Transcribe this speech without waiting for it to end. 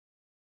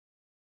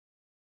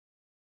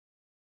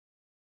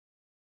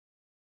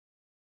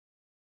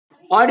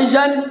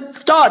Audition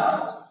starts.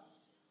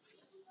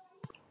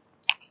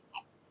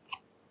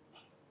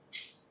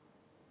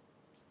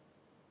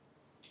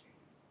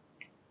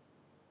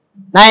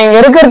 நான் இங்க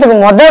இருக்கிறதுக்கு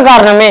முதல்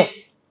காரணமே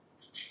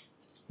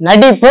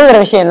நடிப்புங்கிற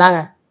விஷயம்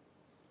தாங்க.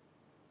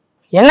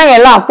 என்னங்க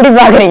எல்லாம் அப்படி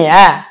பாக்குறீங்க?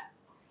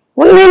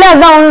 உண்மையில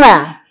அதுதான் உண்மை.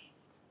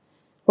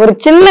 ஒரு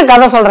சின்ன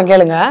கதை சொல்றேன்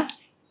கேளுங்க.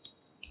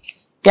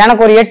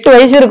 எனக்கு ஒரு 8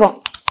 வயசு இருக்கும்.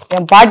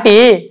 என் பாட்டி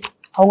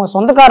அவங்க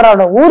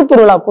சொந்தக்காரரோட ஊர்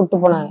திருவிழா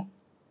கூப்பிட்டு போனாங்க.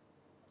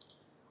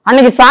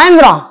 அன்னைக்கு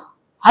சாயந்தரம்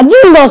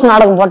அஜின் தோசை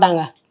நாடகம்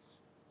போட்டாங்க.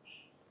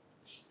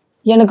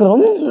 எனக்கு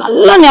ரொம்ப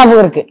நல்ல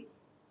ஞாபகம் இருக்கு.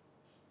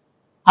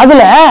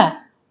 அதுல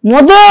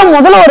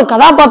முதல்ல ஒரு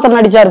கதாபாத்திரம்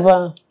நடிச்சாருப்ப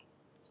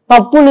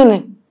பப்புன்னு.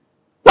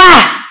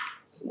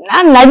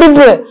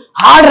 நடிப்பு,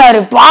 ஆடுறாரு,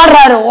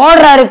 பாடுறாரு,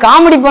 ஓடுறாரு,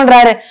 காமெடி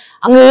பண்றாரு.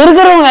 அங்க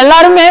இருக்கிறவங்க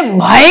எல்லாருமே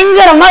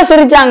பயங்கரமா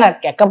சிரிச்சாங்க.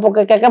 கெக்க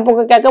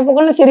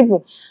பொக்குன்னு சிரிப்பு.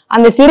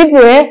 அந்த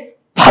சிரிப்பு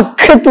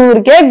பக்கத்து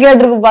ஊருக்கே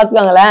கேட்டிருக்கு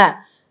பாத்துக்காங்களேன்.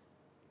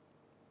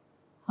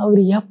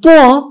 அவரு எப்போ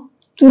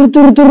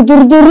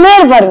துருன்னே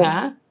இருப்பாருங்க.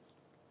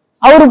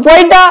 அவரு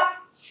போயிட்டா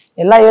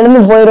எல்லாம் எழுந்து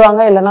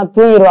போயிடுவாங்க, இல்லைன்னா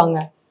தூங்கிடுவாங்க.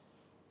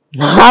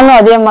 நானும்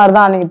அதே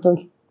மாதிரிதான் அன்னைக்கு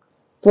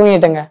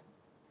தூங்கிட்டேங்க.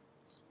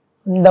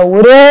 இந்த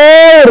ஒரே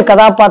ஒரு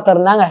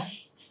கதாபாத்திரம் தாங்க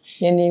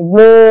என்னை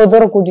இவ்வளோ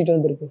தூரம் கூட்டிட்டு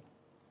வந்திருக்கு.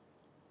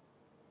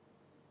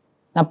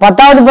 நான்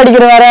 10வது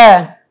படிக்கிற வர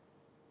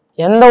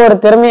எந்த ஒரு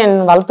திறமையும்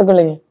என்னை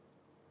வளர்த்துக்கலைங்க.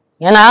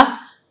 ஏன்னா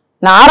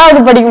நான்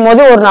 6வது படிக்கும்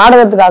போது ஒரு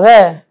நாடகத்துக்காக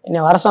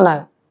என்னை வர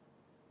சொன்னாங்க.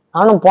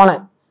 நானும்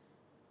போனேன்.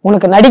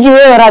 உனக்கு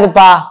நடிக்கவே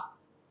வராதுப்பா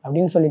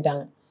அப்படின்னு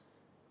சொல்லிட்டாங்க.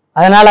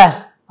 அதனால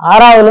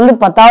 6வதுல இருந்து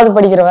 10வது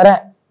படிக்கிற வர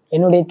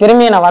என்னுடைய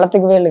திறமையை நான்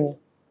வளர்த்துக்கவே இல்லைங்க.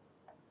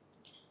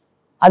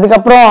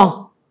 அதுக்கப்புறம்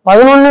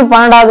 11,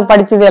 12வது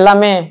படிச்சது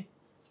எல்லாமே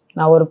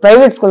நான் ஒரு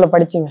பிரைவேட் ஸ்கூல்ல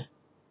படிச்சுங்க.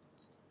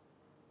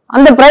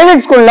 அந்த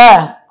பிரைவேட் ஸ்கூல்ல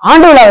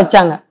ஆண்டு விழா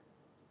வச்சாங்க.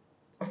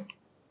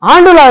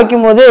 ஆண்டு விழா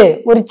வைக்கும் போது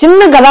ஒரு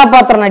சின்ன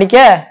கதாபாத்திரம் நடிக்க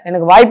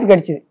எனக்கு வாய்ப்பு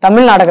கிடைச்சது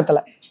தமிழ் நாடகத்துல.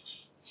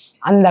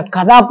 அந்த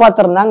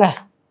கதாபாத்திரம் தாங்க,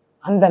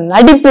 அந்த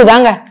நடிப்பு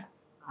தாங்க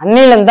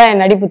அன்னையில இருந்தா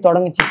என் நடிப்பு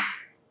தொடங்குச்சு.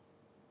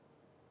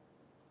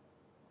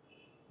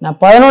 நான்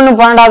 11,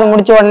 12வது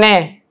முடிச்ச உடனே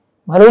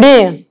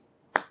மறுபடியும்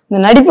இந்த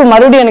நடிப்பு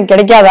மறுபடியும் எனக்கு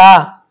கிடைக்காதா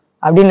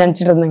அப்படின்னு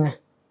நினைச்சிட்டு இருந்தேங்க.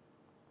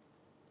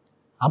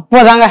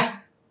 அப்போதாங்க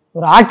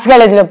ஒரு ஆர்ட்ஸ்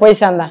காலேஜ்ல போய்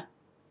சேர்ந்தேன்.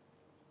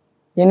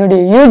 என்னுடைய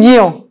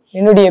யூஜியும்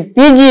என்னுடைய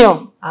பிஜியும்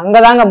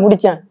அங்கதாங்க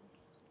முடிச்சேன்.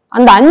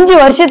 அந்த 5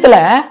 வருஷத்துல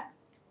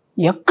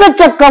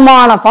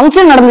எக்கச்சக்கமான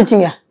ஃபங்க்ஷன்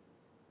நடந்துச்சுங்க.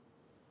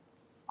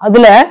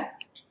 அதுல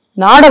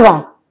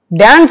நாடகம்,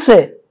 டான்ஸு,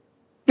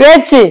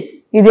 பேச்சு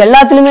இது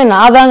எல்லாத்துலயுமே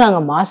நான் தாங்க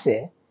அங்க மாசு.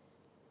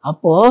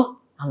 அப்போ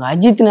அங்க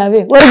அஜித்னாவே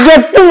ஒரு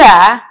கெத்துங்க.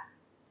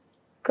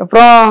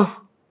 அப்புறம்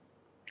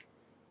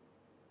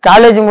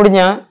காலேஜ்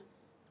முடிஞ்சேன்.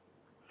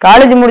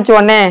 காலேஜ் முடிச்ச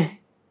உடனே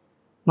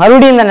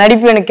மறுபடியும் இந்த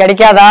நடிப்பு எனக்கு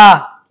கிடைக்காதா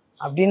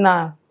அப்படின்னு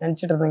நான்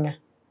நினைச்சிட்டு இருந்தேங்க.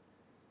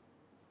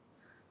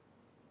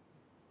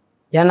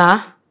 ஏன்னா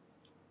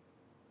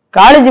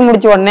காலேஜ்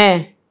முடிச்ச உடனே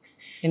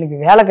எனக்கு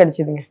வேலை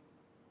கிடைச்சதுங்க.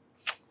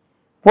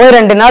 போய்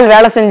 2 நாள்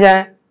வேலை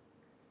செஞ்சேன்.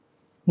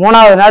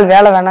 3வது நாள்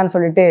வேலை வேணான்னு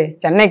சொல்லிட்டு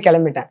சென்னை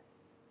கிளம்பிட்டேன்.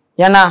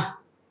 ஏன்னா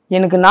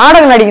எனக்கு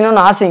நாடகம்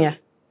நடிக்கணும்னு ஆசைங்க.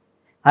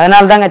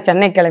 அதனால தாங்க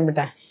சென்னை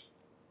கிளம்பிட்டேன்.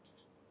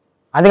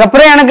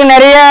 அதுக்கப்புறம் எனக்கு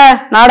நிறைய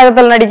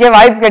நாடகத்தில் நடிக்க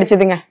வாய்ப்பு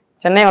கிடைச்சதுங்க.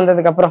 சென்னை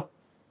வந்ததுக்கு அப்புறம்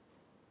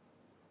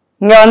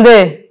இங்க வந்து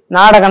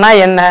நாடகம்னா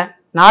என்ன,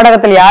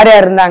 நாடகத்தில் யார்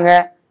யார் இருந்தாங்க,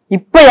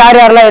 இப்ப யார்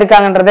யாரெல்லாம்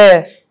இருக்காங்கன்றத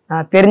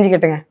நான்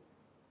தெரிஞ்சுக்கிட்டேங்க.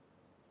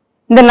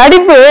 இந்த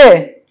நடிப்பு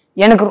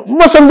எனக்கு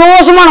ரொம்ப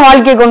சந்தோஷமான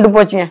வாழ்க்கையை கொண்டு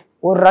போச்சுங்க.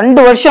 ஒரு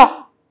 2 வருஷம்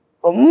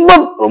ரொம்ப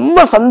ரொம்ப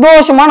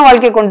சந்தோஷமான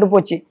வாழ்க்கையை கொண்டு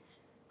போச்சு.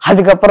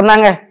 அதுக்கப்புறம்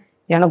தாங்க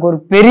எனக்கு ஒரு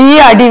பெரிய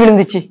அடி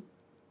விழுந்துச்சு.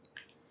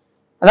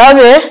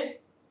 அதாவது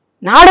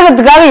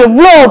நாடகத்துக்காக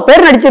எவ்வளோ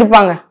பேர்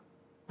நடிச்சிருப்பாங்க,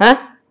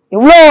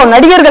 எவ்வளோ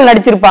நடிகர்கள்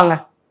நடிச்சிருப்பாங்க.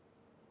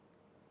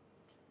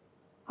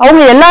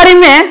 அவங்க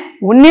எல்லாரையுமே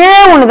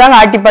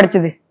ஒண்ணுதாங்க ஆட்டி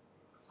படிச்சது.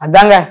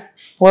 அதாங்க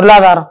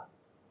பொருளாதாரம்.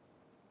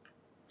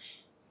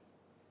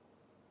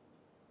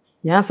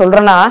 ஏன்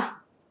சொல்றேன்னா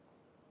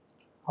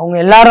அவங்க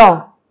எல்லாரும்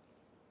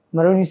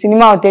மறுபடியும்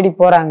சினிமாவை தேடி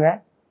போறாங்க,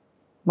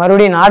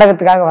 மறுபடியும்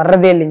நாடகத்துக்காக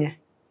வர்றதே இல்லைங்க.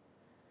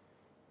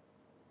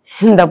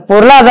 இந்த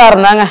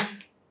பொருளாதாரம் தாங்க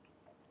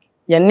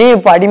என்னையும்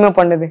இப்ப அடிமை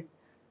பண்ணுது.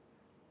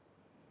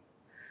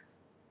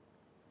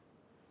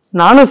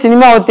 நானும்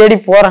சினிமாவை தேடி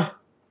போறேன்.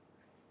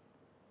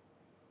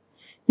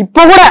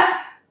 இப்ப கூட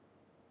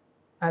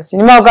நான்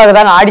சினிமாவுக்காக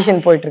தாங்க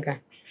ஆடிஷன் போயிட்டு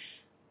இருக்கேன்.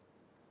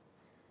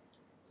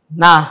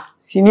 நான்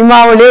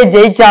சினிமாவிலே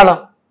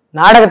ஜெயிச்சாலும்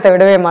நாடகத்தை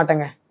விடவே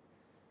மாட்டேங்க.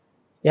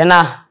 ஏன்னா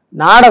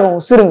நாடகம்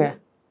உசுருங்க.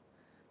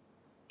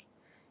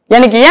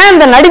 எனக்கு ஏன்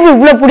இந்த நடிப்பு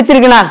இவ்வளவு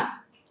பிடிச்சிருக்குன்னா,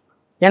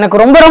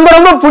 எனக்கு ரொம்ப ரொம்ப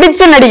ரொம்ப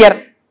பிடிச்ச நடிகர்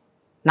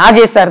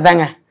நாகேஷ் சார்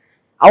தாங்க.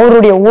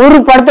 அவருடைய ஒரு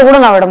படத்தை கூட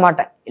நான் விட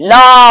மாட்டேன்.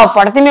 எல்லா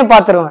படத்தையுமே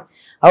பார்த்துருவேன்.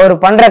 அவர்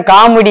பண்ற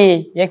காமெடி,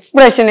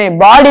 எக்ஸ்பிரஷனு,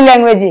 பாடி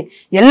லாங்குவேஜ்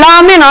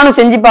எல்லாமே நானும்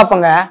செஞ்சு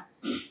பார்ப்பேங்க.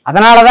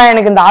 அதனாலதான்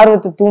எனக்கு இந்த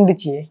ஆர்வத்தை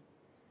தூண்டுச்சு.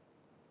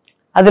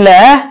 அதுல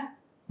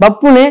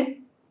பப்புனு,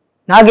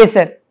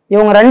 நாகேஷர்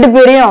இவங்க 2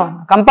 பேரையும்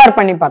கம்பேர்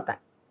பண்ணி பார்த்தேன்.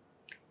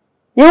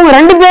 இவங்க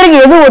 2 பேருக்கு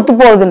எது ஒத்து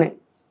போகுதுன்னு.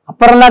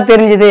 அப்புறம் தான்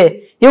தெரிஞ்சது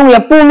இவங்க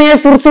எப்பவுமே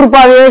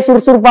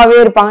சுறுசுறுப்பாவே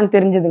இருப்பாங்கன்னு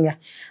தெரிஞ்சதுங்க.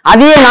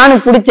 அதையே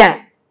நானும் பிடிச்சேன்.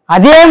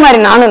 அதே மாதிரி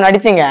நானும்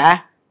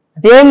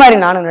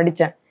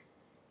நடிச்சேன்.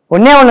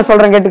 ஒன்னே ஒண்ணு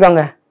சொல்றேன்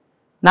கேட்டுக்கோங்க.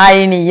 நான்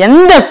இனி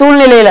எந்த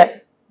சூழ்நிலையில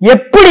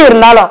எப்படி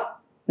இருந்தாலும்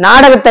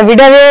நாடகத்தை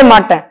விடவே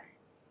மாட்டேன்.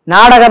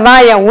 நாடகம்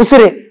தான் என்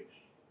உசுறு.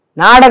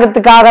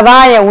 நாடகத்துக்காக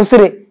தான் என்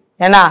உசுறு.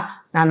 ஏன்னா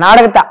நான்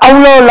நாடகத்தை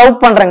அவ்வளோ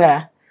லவ் பண்றேங்க.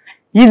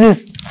 இது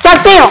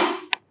சத்தியம்.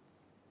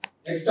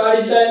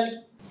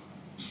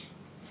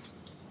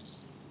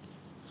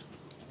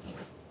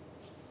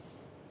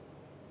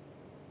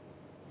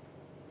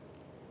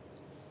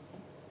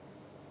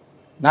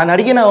 நான்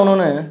நடிகன்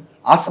ஆகணும்னு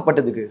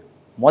ஆசைப்பட்டதுக்கு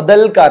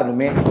முதல்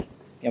காரணமே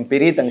என்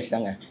பெரிய தங்கச்சி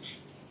தாங்க.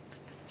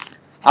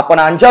 அப்போ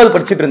நான் 5வது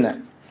படிச்சுட்டு இருந்தேன்.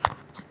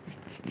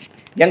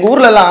 எங்கள்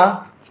ஊர்லலாம்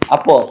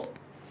அப்போ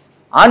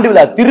ஆண்டு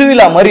விழா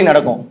திருவிழா மாதிரி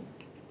நடக்கும்.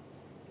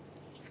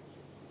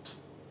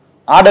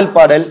 ஆடல்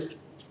பாடல்,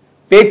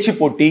 பேச்சு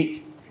போட்டி,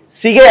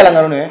 சிகை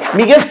அலங்காரம்னு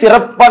மிக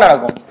சிறப்பாக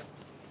நடக்கும்.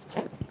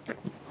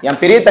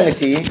 என் பெரிய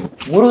தங்கச்சி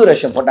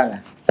முருகரேஷம் போட்டாங்க.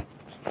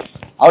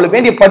 அவளுக்கு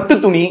வேண்டிய பட்டு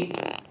துணி,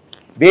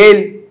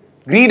 வேல்,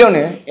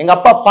 கிரீடம்னு எங்க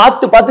அப்பா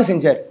பார்த்து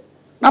செஞ்சார்.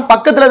 நான்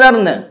பக்கத்துல தான்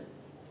இருந்தேன்.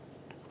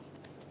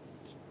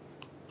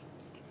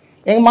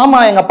 எங்க மாமா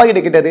எங்க அப்பா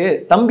கிட்ட கேட்டாரு,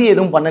 தம்பி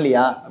எதுவும்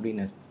பண்ணலையா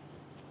அப்படின்னாரு.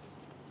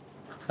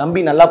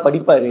 தம்பி நல்லா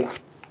படிப்பாரு,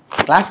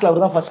 கிளாஸ்ல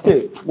அவர் தான் ஃபர்ஸ்ட்,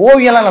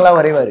 ஓவியெல்லாம் நல்லா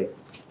வரைவாரு.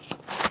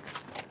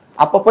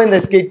 அப்பப்போ இந்த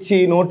ஸ்கெட்சு,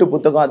 நோட்டு,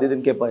 புத்தகம் அது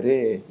இதுன்னு கேட்பாரு.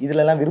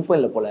 இதுல எல்லாம் விருப்பம்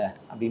இல்லை போல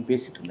அப்படின்னு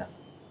பேசிட்டு இருந்தாங்க.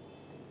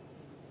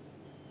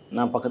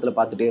 நான் பக்கத்துல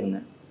பார்த்துட்டே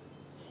இருந்தேன்.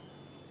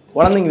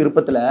 குழந்தைங்க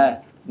விருப்பத்துல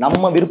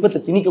நம்ம விருப்பத்தை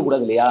திணிக்க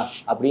கூடாது இல்லையா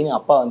அப்படின்னு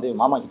அப்பா வந்து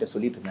மாமா கிட்ட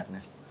சொல்லிட்டு இருந்தாருங்க.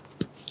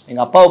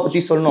 எங்க அப்பாவை பத்தி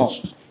சொல்லணும்.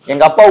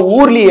 எங்க அப்பா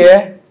ஊர்லயே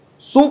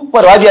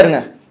சூப்பர் வாத்தியாருங்க,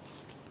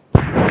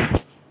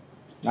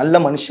 நல்ல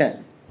மனுஷன்,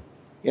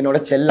 என்னோட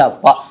செல்ல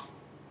அப்பா.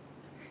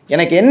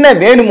 எனக்கு என்ன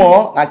வேணுமோ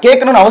நான்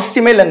கேட்கணும்னு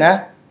அவசியமே இல்லைங்க,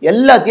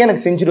 எல்லாத்தையும்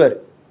எனக்கு செஞ்சிருவாரு.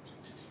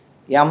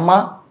 என் அம்மா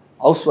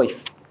ஹவுஸ்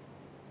ஒய்ஃப்.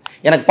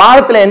 எனக்கு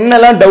பாடத்துல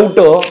என்னெல்லாம்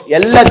டவுட்டோ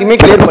எல்லாத்தையுமே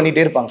கிளியர்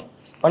பண்ணிட்டே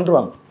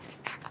பண்ணுவாங்க.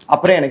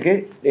 அப்புறம் எனக்கு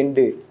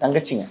 2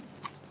 தங்கச்சிங்க.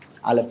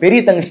 அதில் பெரிய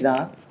தங்கச்சி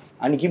தான்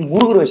அன்னைக்கு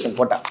முருகரேஷன்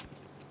போட்டா.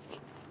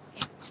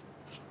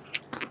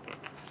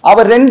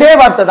 அவர் 2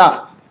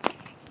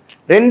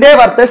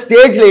 வார்த்தை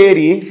ஸ்டேஜ்ல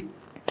ஏறி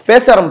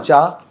பேச ஆரம்பிச்சா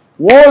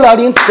ஓல்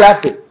ஆடியன்ஸ்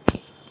கிளாப்.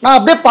 நான்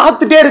அப்படியே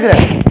பார்த்துட்டே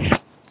இருக்கிறேன்.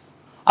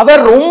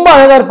 அவர் ரொம்ப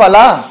அழகா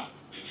இருப்பாளா.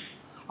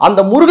 அந்த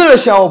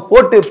முருகரேஷன் அவ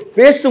போட்டு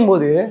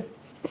பேசும்போது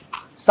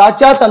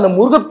சாட்சாத் அந்த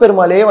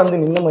முருகப்பெருமாளே வந்து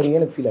நின்ன மாதிரியே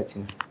எனக்கு ஃபீல்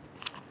ஆச்சுங்க.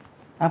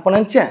 நான் அப்ப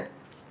நினைச்சேன்,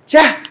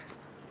 சே,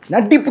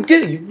 நடிப்புக்கு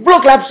இவ்வளோ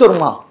கிளாப்ஸ்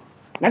வருமா,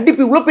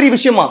 நடிப்பு இவ்வளோ பெரிய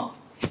விஷயமா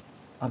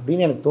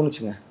அப்படின்னு எனக்கு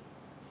தோணுச்சுங்க.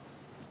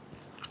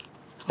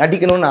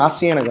 நடிக்கணும்னு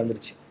ஆசையும் எனக்கு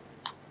வந்துருச்சு.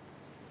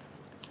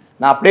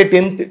 நான் அப்படியே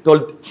 10th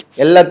 12th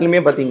எல்லாத்துலேயுமே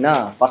பார்த்தீங்கன்னா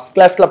ஃபர்ஸ்ட்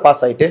கிளாஸ்ல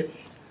பாஸ் ஆகிட்டு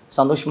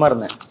சந்தோஷமா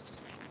இருந்தேன்.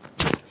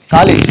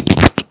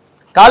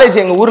 காலேஜ்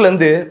எங்கள்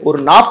ஊர்லேருந்து ஒரு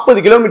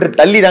 40 கிலோமீட்டர்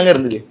தள்ளி தாங்க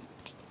இருந்தது.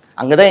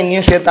 அங்கே தான்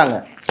என்னையும் சேர்த்தாங்க.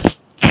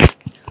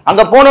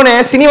 அங்கே போனோன்னே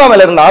சினிமா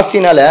மேலே இருந்த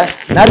ஆசையினால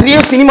நிறைய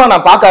சினிமா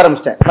நான் பார்க்க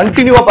ஆரம்பிச்சிட்டேன்.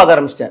 கண்டினியூவாக பார்க்க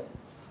ஆரம்பிச்சிட்டேன்.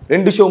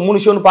 2 ஷோ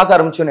 3 ஷோன்னு பார்க்க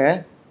ஆரம்பிச்சோன்னே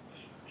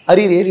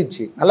அரியர்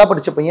ஏறிடுச்சு. நல்லா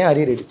படித்த பையன்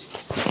அரியர் ஏறிடுச்சு.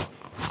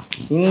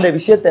 இந்த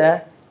விஷயத்த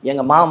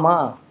எங்கள் மாமா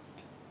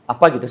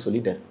அப்பா கிட்ட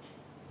சொல்லிட்டாரு.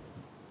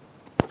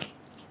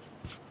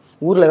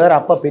 ஊரில் வேற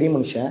அப்பா பெரிய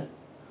மனுஷன்,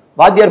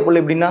 வாத்தியார் பிள்ளை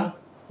எப்படின்னா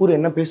ஊர்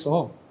என்ன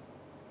பேசும்.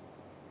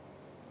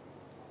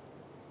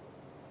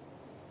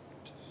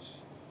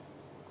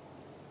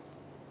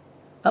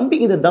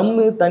 தம்பிக்கு இந்த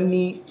தம்மு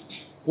தண்ணி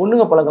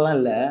பொண்ணுங்க பழக்கம்லாம்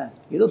இல்லை,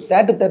 ஏதோ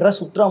தேட்டரா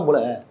சுற்றுறான் போல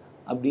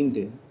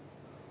அப்படின்ட்டு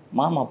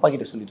மாமா அப்பா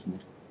கிட்ட சொல்லிட்டு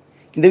இருந்தாரு.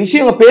 இந்த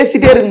விஷயம் அவங்க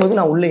பேசிட்டே இருக்கும்போது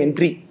நான் உள்ள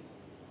என்ட்ரி.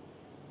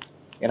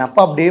 என்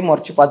அப்பா அப்படியே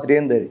முறைச்சு பார்த்துட்டே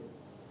இருந்தாரு.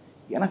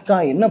 எனக்கா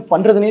என்ன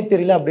பண்றதுனே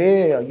தெரியல. அப்படியே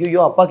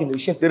ஐயோ அப்பாவுக்கு இந்த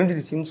விஷயம்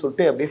தெரிஞ்சிருச்சுன்னு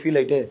சொல்லிட்டு அப்படியே ஃபீல்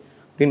ஆகிட்டு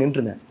அப்படியே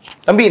நின்றுருந்தேன்.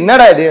 தம்பி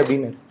என்னடா இது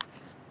அப்படின்னு.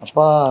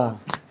 அப்பா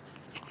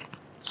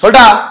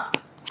சொல்டா.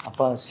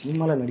 அப்பா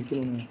சினிமாவில்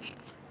நடிக்கணும்னு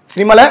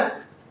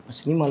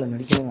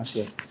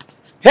ஆசையா.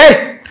 ஹே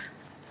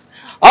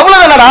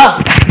அவ்வளோதானடா.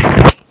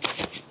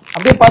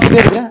 அப்படியே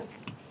பார்த்துட்டே இருக்கேன்.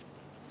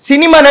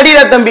 சினிமா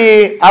நடிகா தம்பி,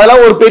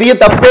 அதெல்லாம் ஒரு பெரிய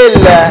தப்பே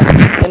இல்லை.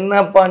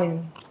 என்னப்பா நீ.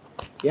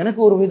 எனக்கு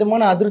ஒரு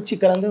விதமான அதிர்ச்சி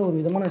கலந்து ஒரு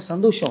விதமான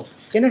சந்தோஷம்.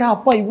 என்னடா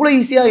அப்பா இவ்வளோ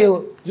ஈஸியா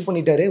இது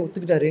பண்ணிட்டாரு,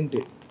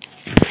 ஒத்துக்கிட்டாருன்ட்டு.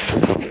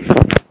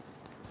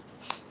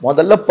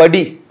 முதல்ல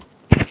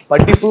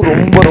படிப்பு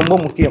ரொம்ப ரொம்ப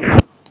முக்கியம்.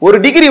 ஒரு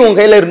டிகிரி உன்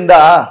கையில இருந்தா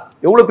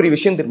எவ்வளவு பெரிய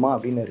விஷயம் தெரியுமா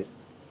அப்படின்னாரு.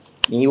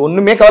 நீ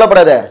ஒண்ணுமே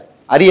கவலைப்படாத,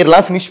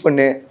 அரியர்லாம் ஃபினிஷ்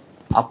பண்ணு,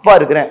 அப்பா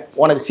இருக்கிறேன்,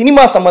 உனக்கு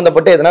சினிமா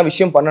சம்பந்தப்பட்ட எதனா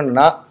விஷயம்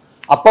பண்ணணும்னா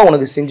அப்பா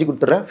உனக்கு செஞ்சு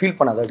கொடுத்துட்றேன், ஃபீல்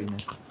பண்ணாத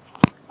அப்படின்னு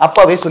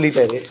அப்பாவே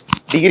சொல்லிட்டாரு.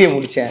 டிகிரியை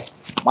முடித்தேன்,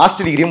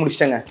 மாஸ்டர் டிகிரியும்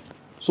முடிச்சிட்டேங்க.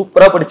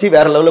 சூப்பராக படித்து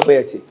வேற லெவலில்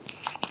போயாச்சு.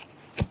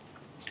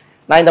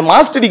 நான் இந்த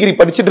மாஸ்டர் டிகிரி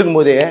படிச்சுட்டு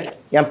இருக்கும்போதே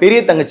என் பெரிய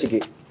தங்கச்சிக்கு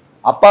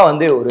அப்பா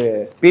வந்து ஒரு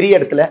பெரிய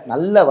இடத்துல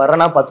நல்ல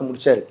வரனா பார்த்து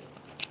முடிச்சாரு.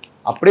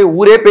 அப்படியே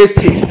ஊரே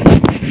பேசிச்சு,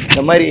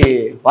 இந்த மாதிரி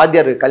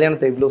வாத்தியார்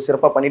கல்யாணத்தை இவ்வளோ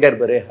சிறப்பாக பண்ணிட்டே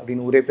இருப்பாரு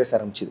அப்படின்னு ஊரே பேச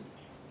ஆரம்பிச்சுது.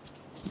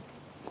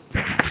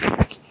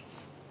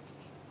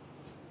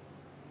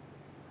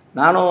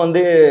 நானும்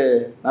வந்து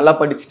நல்லா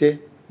படிச்சுட்டு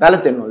வேலை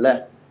தேடணும்ல,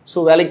 ஸோ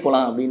வேலைக்கு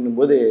போகலாம் அப்படின்னும்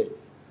போது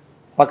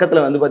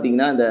பக்கத்தில் வந்து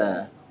பார்த்தீங்கன்னா இந்த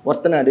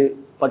ஒரத்தநாடு,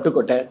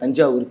 பட்டுக்கோட்டை,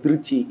 தஞ்சாவூர்,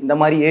 திருச்சி இந்த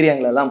மாதிரி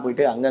ஏரியாங்களெல்லாம்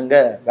போயிட்டு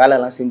அங்கங்கே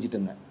வேலையெல்லாம் செஞ்சுட்டு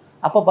இருந்தேன்.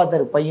 அப்போ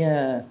பார்த்தாரு,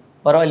 பையன்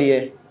பரவாயில்லையே,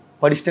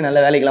 படிச்சுட்டு நல்ல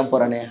வேலைக்கெல்லாம்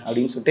போகிறானே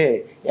அப்படின்னு சொல்லிட்டு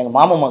எங்கள்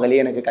மாமா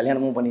மகளே எனக்கு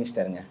கல்யாணமும் பண்ணி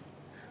வச்சிட்டாருங்க.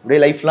 அப்படியே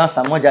லைஃப்லாம்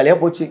செம்ம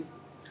ஜாலியாக போச்சு.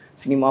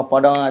 சினிமா,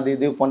 படம், அது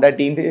இது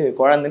பொண்டாட்டின்ட்டு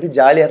குழந்தைட்டு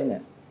ஜாலியாக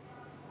இருந்தேன்.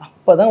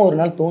 அப்போ தான் ஒரு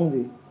நாள்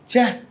தோணுது,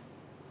 சே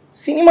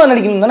சினிமா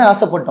நடிக்கணும்னு தானே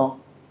ஆசைப்பட்டோம்,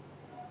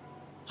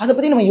 அதை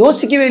பற்றி நம்ம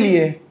யோசிக்கவே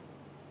இல்லையே,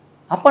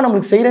 அப்பா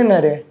நம்மளுக்கு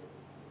செய்கிறேன்னாரு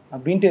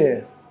அப்படின்ட்டு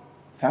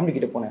ஃபேமிலி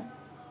கிட்டே போனேன்.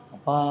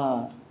 அப்பா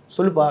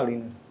சொல்லுப்பா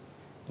அப்படின்னு.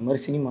 இந்த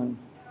மாதிரி சினிமான்னு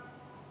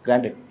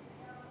கிராண்டட்.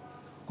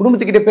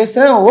 குடும்பத்துக்கிட்ட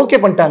பேசுகிறேன், ஓகே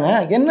பண்ணிட்டாங்க.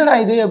 என்னடா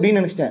இது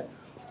அப்படின்னு நினச்சிட்டேன்.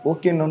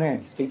 ஓகேன்னொன்னே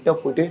ஸ்ட்ரெயிட்டாக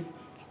போயிட்டு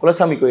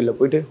குலசாமி கோயிலில்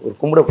போயிட்டு ஒரு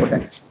கும்பிட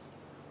போட்டேன்.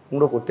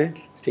 கும்பிட போட்டு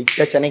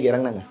ஸ்ட்ரெயிட்டாக சென்னைக்கு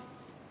இறங்கினாங்க.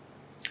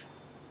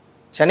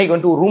 சென்னைக்கு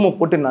வந்துட்டு ஒரு ரூமை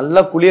போட்டு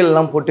நல்லா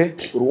குளியலெல்லாம் போட்டு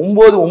ஒரு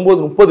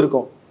 9:30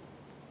 இருக்கும்.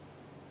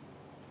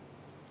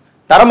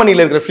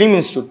 தரமணியில் இருக்கிற ஃபிலிம்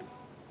இன்ஸ்டியூட்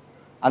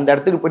அந்த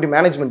இடத்துக்கு போயிட்டு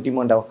மேனேஜ்மெண்ட்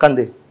டீம்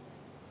உட்காந்து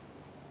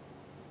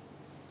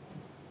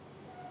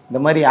இந்த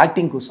மாதிரி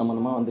ஆக்டிங் கோர்ஸ்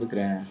சம்மந்தமாக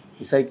வந்திருக்கிறேன்,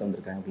 விசாரிக்க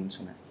வந்திருக்கேன் அப்படின்னு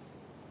சொன்னேன்.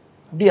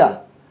 அப்படியா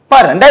பா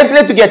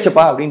 2000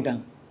 தூக்கியாச்சப்பா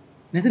அப்படின்ட்டாங்க.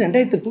 என்னது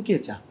 2000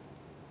 தூக்கியாச்சா?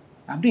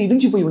 அப்படியே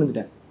இடிஞ்சு போய்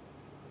விழுந்துட்டேன்.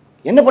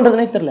 என்ன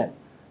பண்ணுறதுனே தெரில.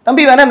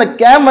 தம்பி வேணா அந்த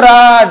கேமரா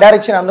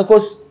டைரக்ஷன் அந்த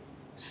கோர்ஸ்.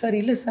 சார்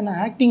இல்லை சார்,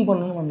 நான் ஆக்டிங்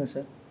பண்ணணும்னு வந்தேன்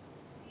சார்.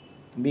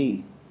 தம்பி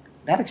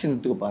டைரக்ஷன்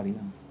எடுத்துக்கப்பா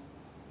அப்படின்னா.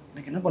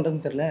 எனக்கு என்ன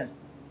பண்ணுறதுன்னு தெரில.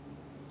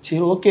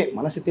 சரி ஓகே,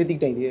 மனசை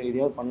தேத்திக்கிட்டேன்,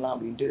 இதையாவது பண்ணலாம்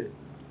அப்படின்ட்டு.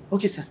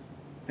 ஓகே சார்,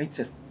 ரைட்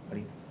சார்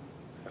அப்படின்னு.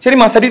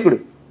 சரிம்மா சர்டிஃபிகேட் கொடு.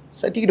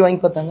 சர்டிஃபிகேட் வாங்கி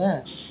பார்த்தாங்க,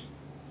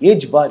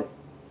 ஏஜ் பார்.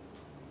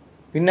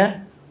 பின்ன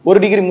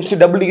 1 டிகிரி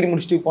முடிச்சுட்டு டபுள் டிகிரி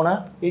முடிச்சுட்டு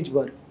போனால் ஏஜ்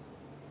பார்.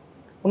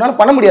 உன்னால்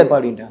பண்ண முடியாதுப்பா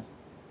அப்படின்ட்டான்.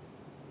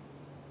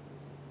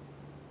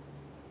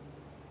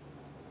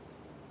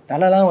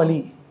 தலைலாம் வலி,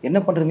 என்ன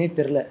பண்ணுறதுனே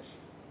தெரில.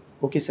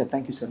 ஓகே சார்,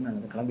 தேங்க்யூ சார், நான்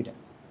அதை கிளம்பிட்டேன்.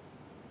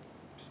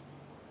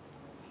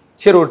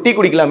 சரி ஒரு டீ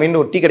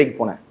குடிக்கலாமேன்னு ஒரு டீ கடைக்கு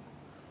போனேன்.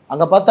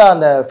 அங்கே பார்த்தா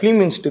அந்த ஃபிலிம்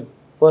இன்ஸ்டியூட்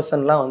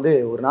பர்சன்லாம் வந்து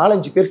ஒரு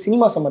 4-5 பேர்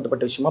சினிமா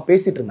சம்மந்தப்பட்ட விஷயமா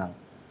பேசிகிட்டு இருந்தாங்க.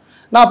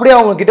 நான் அப்படியே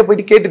அவங்க கிட்ட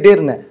போயிட்டு கேட்டுகிட்டே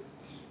இருந்தேன்.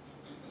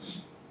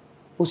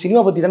 ஓ சினிமா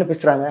பற்றி தானே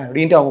பேசுகிறாங்க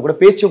அப்படின்ட்டு அவங்க கூட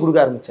பேச்சு கொடுக்க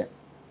ஆரம்பித்தேன்.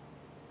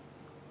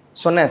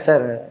 சொன்னேன்,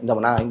 சார்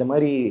நான் இந்த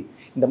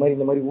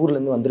மாதிரி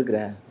ஊர்லேருந்து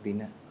வந்திருக்கிறேன்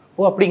அப்படின்னு.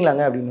 ஓ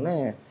அப்படிங்களாங்க அப்படின்னு.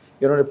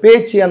 என்னோட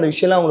பேச்சு அந்த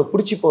விஷயம்லாம் அவங்களுக்கு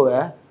பிடிச்சி போக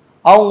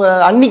அவங்க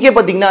அன்றைக்கே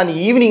பார்த்தீங்கன்னா அந்த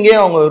ஈவினிங்கே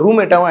அவங்க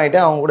ரூம்மேட்டாகவும் ஆகிட்டு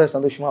அவங்க கூட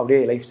சந்தோஷமாக அப்படியே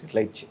லைஃப் செட்டில்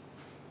ஆயிடுச்சு.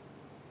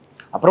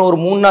 அப்புறம் ஒரு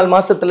 3-4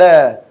 மாதத்தில்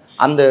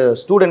அந்த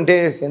ஸ்டூடெண்ட்டே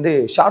சேர்ந்து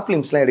ஷார்ட்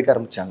ஃபிலிம்ஸ்லாம் எடுக்க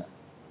ஆரம்பித்தாங்க.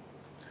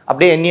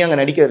 அப்படியே என்னையும் அங்கே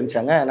நடிக்க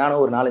ஆரம்பித்தாங்க.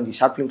 நானும் ஒரு 4-5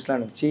 ஷார்ட்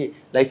ஃபிலிம்ஸ்லாம் நடித்து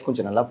லைஃப்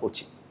கொஞ்சம் நல்லா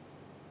போச்சு.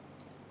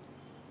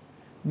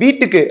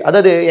 வீட்டுக்கு,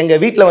 அதாவது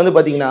எங்கள் வீட்டில் வந்து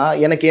பார்த்திங்கன்னா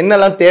எனக்கு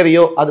என்னெல்லாம்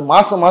தேவையோ அது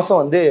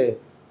மாதம் வந்து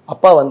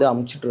அப்பா வந்து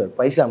அமுச்சுட்ருவார்,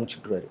 பைசா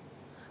அமுச்சுட்ருவார்.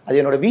 அது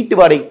என்னோடய வீட்டு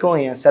வாடகைக்கும்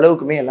என்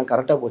செலவுக்குமே எல்லாம்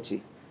கரெக்டாக போச்சு.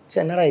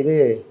 சரி என்னடா இது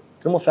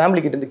திரும்ப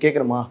ஃபேமிலிக்கிட்டேருந்து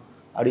கேட்குறோமா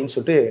அப்படின்னு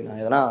சொல்லிட்டு நான்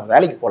எதனா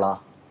வேலைக்கு போகலாம்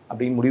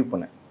அப்படின்னு முடிவு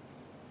பண்ணேன்.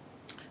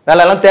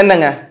 வேலையெல்லாம்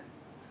தேடினேங்க.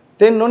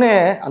 தேடினோடனே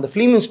அந்த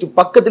ஃபிலிம் இன்ஸ்டியூட்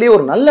பக்கத்துலேயே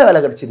ஒரு நல்ல வேலை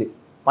கிடச்சிது.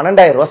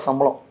 12,000 ரூபா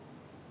சம்பளம்.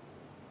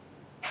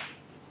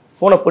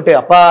 ஃபோனை போட்டு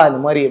அப்பா இந்த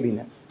மாதிரி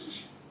அப்படின்னு.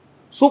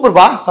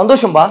 சூப்பர்ப்பா,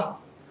 சந்தோஷம்பா,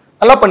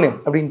 நல்லா பண்ணு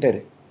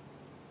அப்படின்ட்டாரு.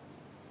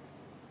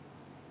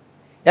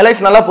 என்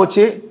லைஃப் நல்லா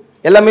போச்சு,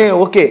 எல்லாமே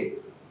ஓகே.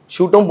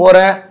 ஷூட்டும்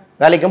போகிறேன்,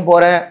 வேலைக்கும்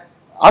போகிறேன்,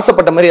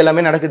 ஆசைப்பட்ட மாதிரி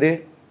எல்லாமே நடக்குது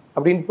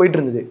அப்படின்னு போயிட்டு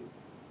இருந்தது.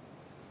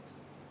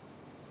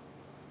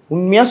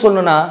 உண்மையாக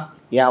சொல்லணும்னா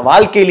என்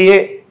வாழ்க்கையிலேயே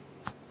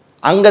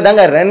அங்கே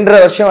தாங்க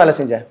 2.5 வருஷம் வேலை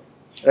செஞ்சேன்.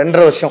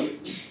 2.5 வருஷம்.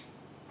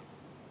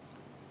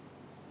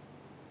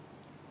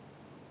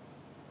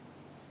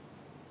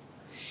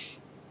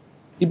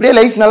 இப்படியே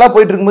லைஃப் நல்லா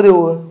போயிட்டு இருக்கும்போது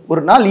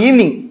ஒரு நாள்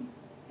ஈவினிங்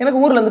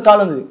எனக்கு ஊர்ல இருந்து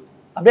கால் வந்தது.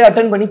 அப்படியே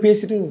அட்டன் பண்ணி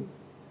பேசிட்டு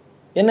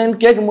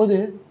என்னன்னு கேட்கும்போது,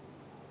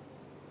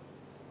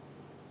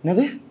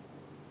 என்னது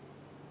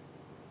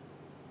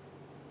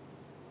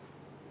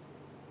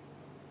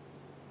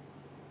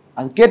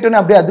அது கேட்டோன்னே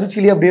அப்படியே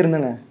அதிர்ச்சியிலேயே அப்படியே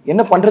இருந்தேங்க.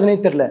 என்ன பண்றதுனே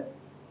தெரியல.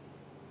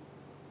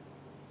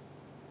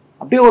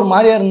 அப்படியே ஒரு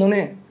மாதிரியா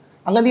இருந்தோன்னே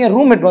அங்கேருந்து என்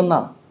ரூம்மேட்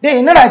வந்தான். டே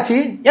என்னடா ஆச்சு,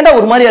 ஏன்டா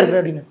ஒரு மாதிரியா இருக்கிற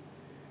அப்படின்னு.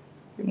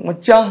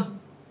 மச்சான்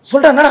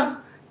சொல்றா, என்னடா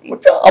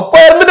மச்சான் அப்பா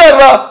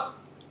இறந்துட்டாரா.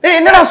 டே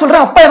என்னடா சொல்ற,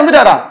 அப்பா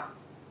இறந்துட்டாரா?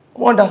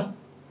 ஆமாண்டா.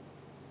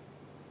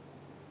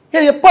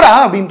 ஏ எப்படா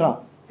அப்படின்றான்.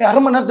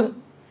 1/2 மணி நேரத்துக்கு.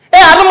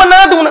 1/2 மணி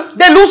நேரத்துக்கு.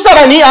 டே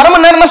லூசாடா நீ, 1/2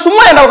 மணி நேரம்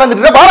சும்மா ஏன்டா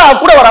உட்காந்துட்டு வாடா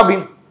கூட வரா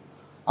அப்படின்னு.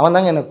 அவன்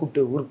தாங்க என்னை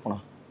கூப்பிட்டு ஊருக்கு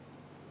போனான்.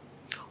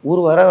 ஊர்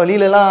வர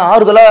வழியிலலாம்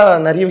ஆறுதலா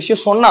நிறைய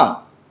விஷயம் சொன்னான்.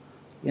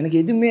 எனக்கு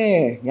எதுவுமே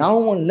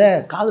ஞாபகம் இல்லை,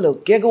 காதில்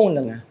கேட்கவும்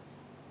இல்லைங்க.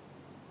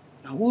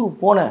 நான் ஊருக்கு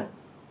போனேன்.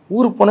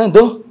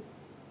 இதோ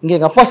இங்கே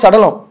எங்கள் அப்பா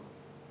சடலம்.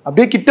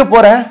 அப்படியே கிட்ட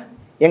போகிறேன்,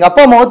 எங்கள்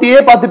அப்பா முகத்தையே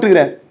பார்த்துட்டு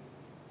இருக்கிறேன்.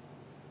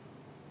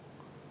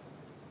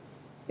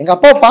 எங்கள்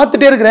அப்பாவை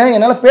பார்த்துட்டே இருக்கிறேன்,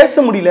 என்னால்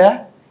பேச முடியல,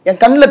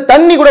 என் கண்ணில்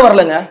தண்ணி கூட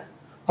வரலைங்க.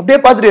 அப்படியே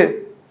பார்த்துட்டு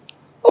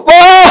அப்பா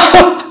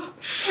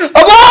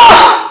அப்பா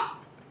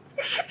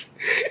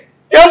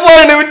ஏன்பா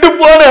என்னை விட்டு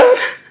போன,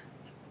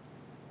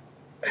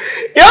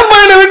 ஏன்பா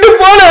என்னை விட்டு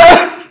போன,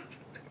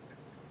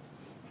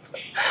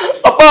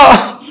 அப்பா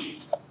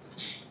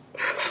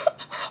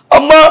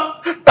அம்மா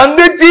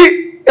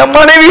என்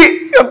மனைவி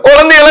என்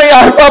குழந்தையெல்லாம்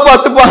யாருப்பா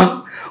பார்த்துப்பா?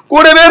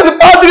 கூடவே இருந்து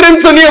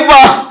பாத்துக்கிறேன்னு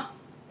சொன்னியப்பா.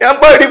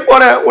 ஏன்பா இப்படி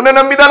போனேன்? உன்னை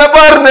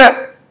நம்பிதானப்பா இருந்தேன்.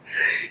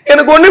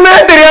 எனக்கு ஒண்ணுமே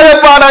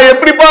தெரியாதப்பா. நான்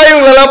எப்படிப்பா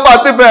இவங்களெல்லாம்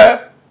பார்த்துப்பேன்?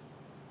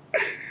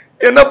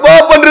 என்னப்பா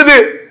பண்றது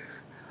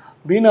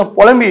அப்படின்னு நான்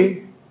புலம்பி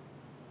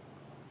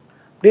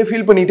அப்படியே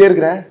ஃபீல் பண்ணிட்டே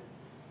இருக்கிறேன்.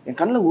 என்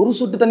கண்ணில் ஒரு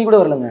சொட்டு தண்ணி கூட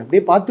வரலங்க.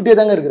 அப்படியே பார்த்துட்டே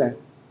தாங்க இருக்கிறேன்.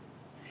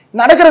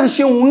 நடக்கிற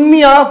விஷயம்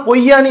உண்மையா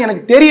பொய்யான்னு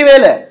எனக்கு தெரியவே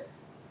இல்லை.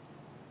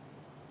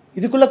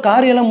 இதுக்குள்ள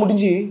காரியெல்லாம்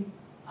முடிஞ்சு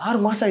 6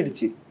 மாசம்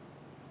ஆயிடுச்சு.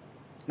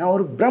 நான்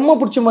ஒரு பிரம்ம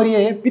பிடிச்ச மாதிரியே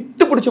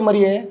பித்து பிடிச்ச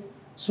மாதிரியே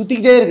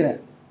சுத்திக்கிட்டே இருக்கிறேன்.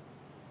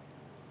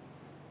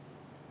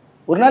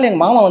 ஒரு நாள் எங்க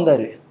மாமா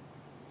வந்தாரு.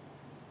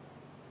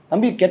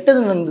 தம்பி, கெட்டது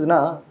நடந்ததுன்னா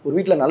ஒரு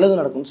வீட்டில் நல்லது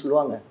நடக்கும்னு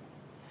சொல்லுவாங்க.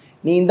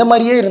 நீ இந்த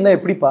மாதிரியே இருந்தா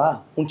எப்படிப்பா?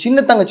 உன்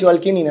சின்ன தங்கச்சி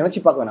வாழ்க்கையை நீ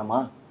நினைச்சு பார்க்க வேணாமா?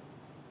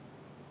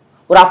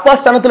 ஒரு அப்பா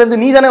ஸ்தானத்துல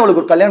இருந்து நீ தானே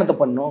அவளுக்கு ஒரு கல்யாணத்தை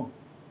பண்ணணும்.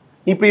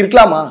 நீ இப்படி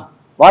இருக்கலாமா?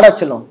 வாடா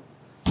செல்லம்,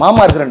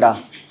 மாமா இருக்கிறேன்டா.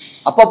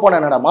 அப்பா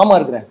போனேன்டா, மாமா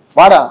இருக்கிறேன்,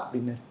 வாடா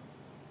அப்படின்னு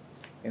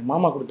என்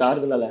மாமா கொடுத்த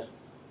ஆறுதலால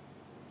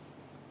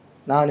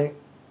நான்,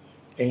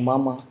 எங்க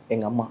மாமா,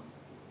 எங்க அம்மா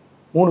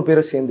 3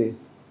 பேரும் சேர்ந்து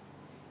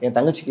என்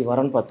தங்கச்சிக்கு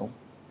வரன்னு பார்த்தோம்.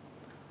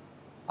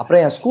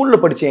 அப்புறம் என் ஸ்கூல்ல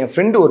படிச்ச என்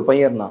ஃப்ரெண்டு ஒரு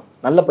பையன் இருந்தான்,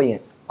 நல்ல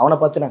பையன். அவனை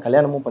பார்த்து நான்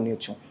கல்யாணமும் பண்ணி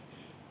வச்சோம்.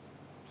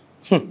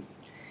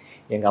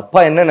 எங்க அப்பா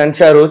என்ன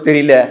நினைச்சாரோ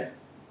தெரியல,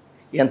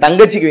 என்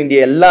தங்கச்சிக்கு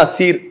வேண்டிய எல்லா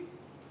சீர்,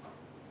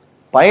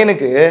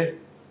 பையனுக்கு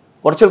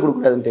குறைச்சல்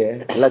கொடுக்கூடாதுன்ட்டு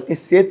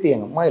எல்லாத்தையும் சேர்த்து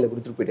எங்க அம்மா இதில்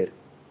கொடுத்துட்டு போயிட்டாரு.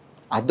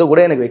 அதை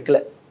கூட எனக்கு வைக்கல.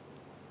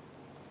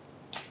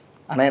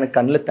 ஆனா எனக்கு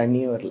கண்ணில்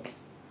தண்ணியே வரல.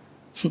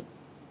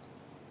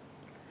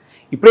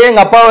 இப்படியே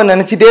எங்க அப்பாவை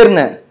நினைச்சிட்டே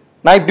இருந்தேன்.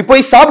 நான் இப்படி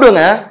போய்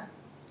சாப்பிடுவேங்க,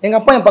 எங்க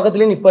அப்பா என்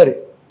பக்கத்துலயே நிற்பாரு.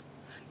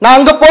 நான்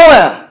அங்க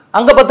போவேன்,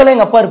 அங்க பார்த்தாலும்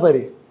எங்க அப்பா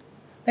இருப்பாரு.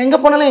 நான் எங்க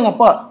போனாலும் எங்க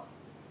அப்பா.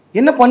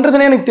 என்ன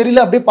பண்றதுன்னே எனக்கு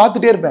தெரியல. அப்படியே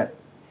பார்த்துட்டே இருப்பேன்.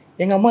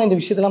 எங்க அம்மா இந்த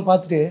விஷயத்தெல்லாம்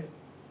பார்த்துட்டு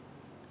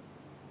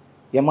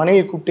என்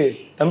மனைவியை கூப்பிட்டு,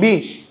 தம்பி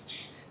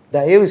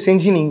தயவு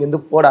செஞ்சு நீ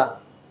இங்கேருந்து போடா,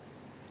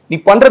 நீ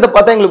பண்றதை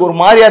பார்த்தா எங்களுக்கு ஒரு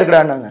மாதிரியா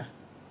இருக்குடான்னாங்க.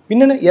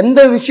 பின்ன எந்த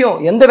விஷயம்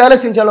எந்த வேலை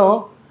செஞ்சாலும்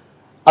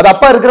அது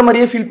அப்பா இருக்கிற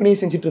மாதிரியே ஃபீல் பண்ணி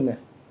செஞ்சுட்டு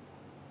இருந்தேன்.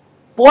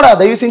 போடா,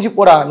 தயவு செஞ்சு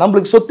போடா,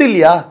 நம்மளுக்கு சொத்து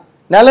இல்லையா,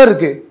 நிலம்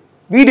இருக்கு,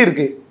 வீடு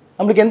இருக்கு,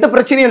 நம்மளுக்கு எந்த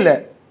பிரச்சனையும் இல்லை,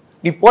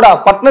 நீ போடா,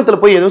 பட்டணத்துல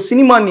போய் ஏதோ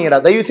சினிமா நீடா,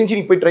 தயவு செஞ்சு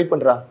நீ போய் ட்ரை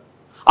பண்றா,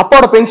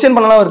 அப்பாவோட பென்ஷன்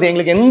பண்ணலாம் வருது,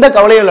 எங்களுக்கு எந்த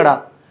கவலையும் இல்லடா,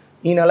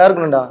 நீ நல்லா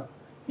இருக்கணும்டா,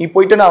 நீ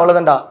போயிட்டேன்னா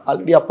அவ்வளவுதான்டா,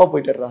 ஆல்ரெடி அப்பா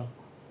போயிட்டுறா,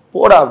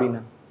 போடா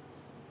அப்படின்னா.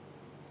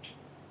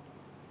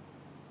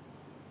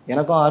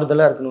 எனக்கும்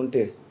ஆறுதலா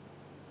இருக்கணும்ட்டு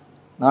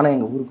நானும்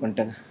எங்க ஊருக்கு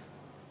வந்துட்டேங்க.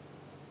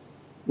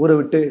 ஊரை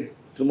விட்டு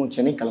திரும்ப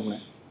சென்னை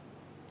கிளம்புனேன்.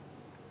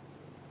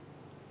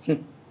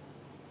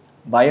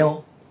 பயம்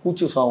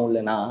கூச்சு சுவாபம்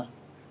இல்லை, நான்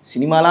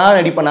சினிமாலாம்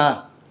நடிப்பேனா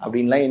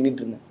அப்படின்லாம்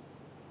எண்ணிட்டு இருந்தேன்.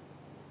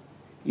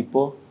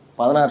 இப்போ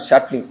 16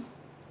 ஷார்ட் ஃபிலிம்,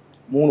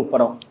 3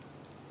 படம்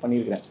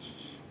பண்ணியிருக்கிறேன்.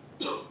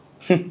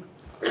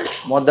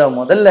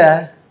 முதல்ல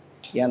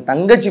என்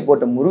தங்கச்சி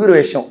போட்ட முருகர்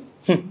வேஷம்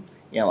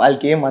என்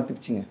வாழ்க்கையே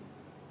மாத்திடுச்சுங்க.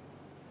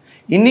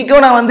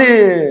 இன்னைக்கும் நான்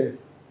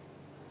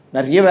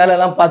நிறைய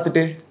வேலையெல்லாம்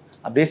பார்த்துட்டு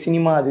அப்படியே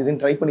சினிமா அது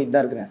இதுன்னு ட்ரை பண்ணிட்டு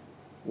தான் இருக்கிறேன்.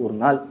 ஒரு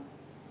நாள்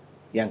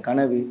என்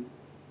கனவு,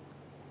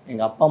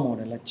 எங்கள் அப்பா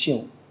அம்மாவோட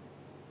லட்சியம்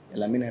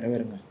எல்லாமே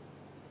நிறைவேறுங்க.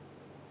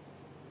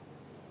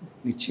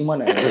 நிச்சயமா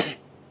நிறைவேறும்.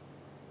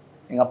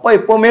 எங்கள் அப்பா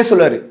எப்பவுமே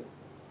சொல்லுவாரு,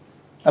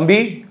 தம்பி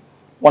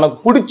உனக்கு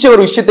பிடிச்ச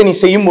ஒரு விஷயத்தை நீ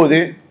செய்யும்போது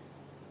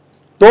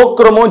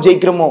தோக்குறமோ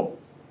ஜெயிக்கிறோமோ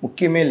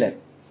முக்கியமே இல்லை,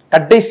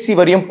 கடைசி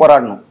வரையும்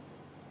போராடணும்,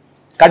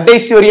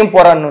 கடைசி வரையும்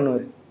போராடணும்னு.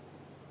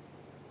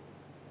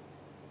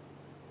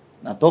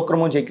 நான்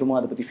தோக்குறமோ ஜெயிக்கிறோமோ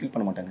அதை பற்றி ஃபீல்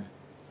பண்ண மாட்டேங்க,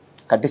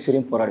 கடைசி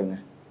வரையும் போராடுங்க,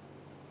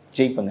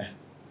 ஜெயிப்பங்க.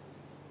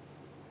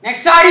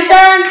 Next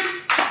audition.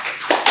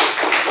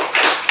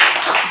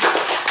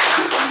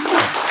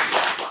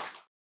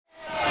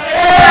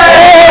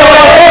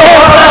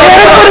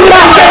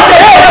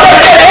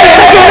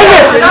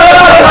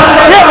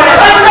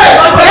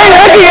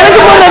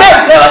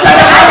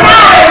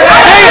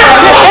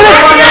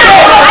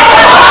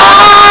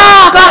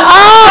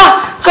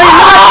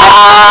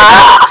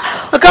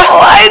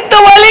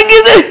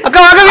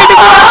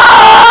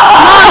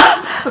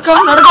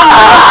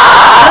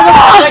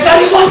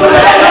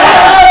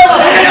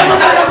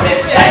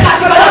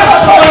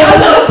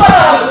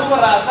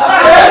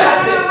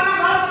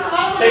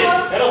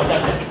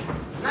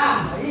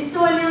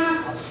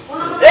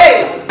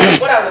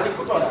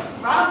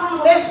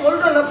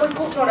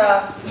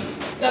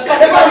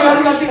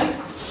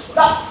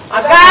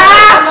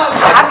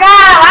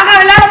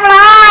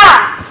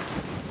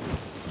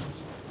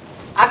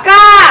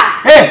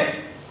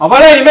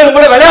 அவளே இனிமேல்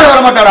உங்களை விளையாட வர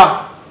மாட்டாடா,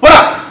 போடா.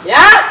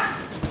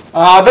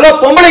 அதெல்லாம்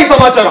பொம்பளை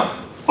சமாச்சாரம்,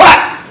 போடா.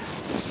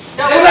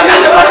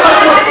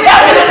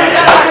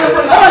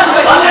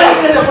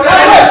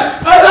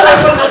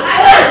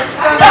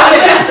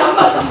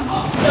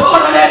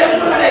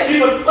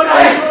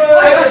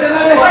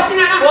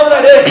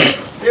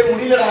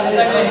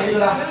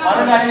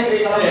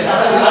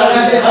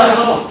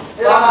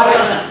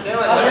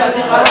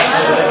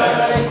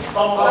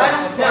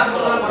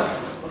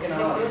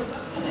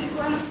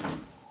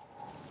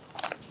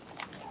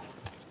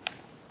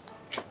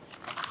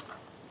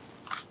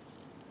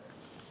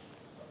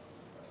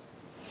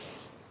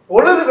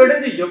 பொழுது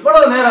வெடிஞ்சு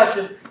எவ்வளவு நேரம்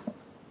ஆச்சு.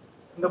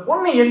 இந்த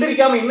பொண்ணு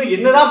எந்திரிக்காம இன்னும்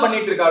என்னதான்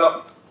பண்ணிட்டு இருக்காளோ.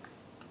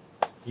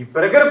 இப்ப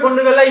இருக்கிற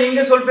பொண்ணுகள்லாம்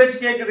எங்க சொல் பேச்சு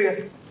கேக்குதுங்க.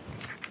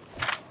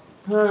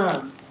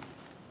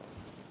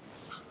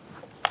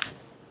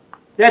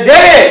 ஏ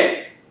தேவி,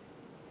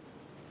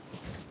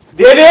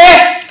 தேவி.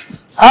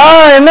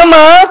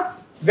 என்னம்மா?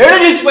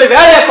 வெடிஞ்சிச்சு, போய்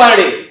வேலையை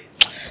பாருடி.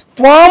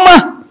 போமா,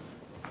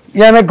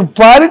 எனக்கு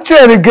பரீட்சை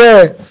இருக்கு,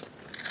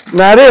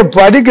 நிறைய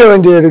படிக்க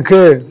வேண்டியது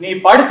இருக்கு. நீ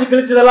படிச்சு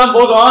கிழிச்சதெல்லாம்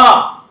போதும்,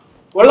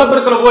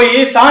 கொல்லப்புறத்துல போய்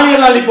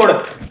சாணியெல்லாம் அள்ளி போடு.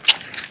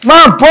 மா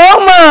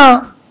போமா.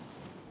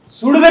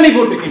 சுடுதண்ணி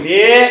போட்டுக்கிண்டி.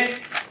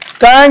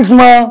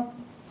 தேங்க்ஸ்மா.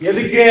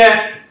 எதுக்கு?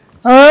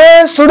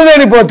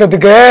 சுடுதண்ணி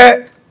போட்டதுக்கு.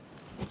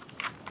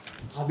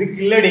 அதுக்கு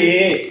இல்லடி,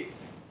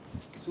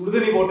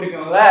 சுடுதண்ணி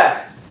போட்டிருக்கோம்ல,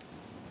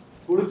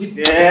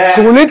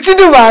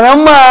 குளிச்சுட்டு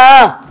வரம்மா.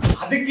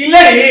 அதுக்கு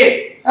இல்லடி,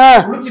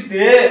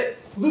 குளிச்சுட்டு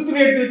புது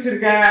துணி எடுத்து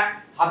வச்சிருக்கேன்,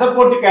 அதை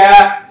போட்டுக்க.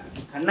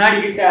 கண்ணாடி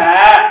கிட்ட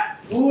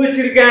பூ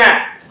வச்சிருக்கேன்,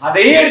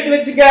 அதையும் எடுத்து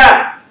வச்சுக்க.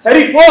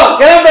 சரி போ,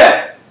 கிளம்பு.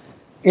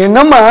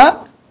 என்னம்மா,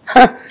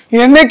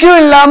 என்னைக்கும்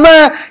இல்லாம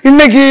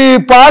இன்னைக்கு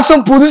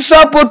பாசம் புதுசா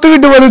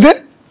பொத்துக்கிட்டு வருது,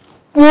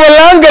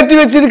 பூவெல்லாம் கட்டி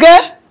வச்சிருக்க.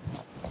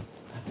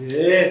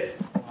 அது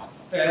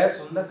அத்தை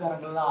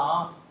சொந்தக்காரங்கெல்லாம்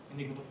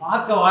இன்னைக்கு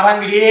பார்க்க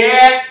வராங்கடியே,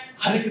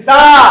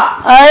 அதுக்குதான்.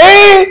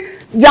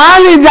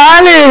 Jolly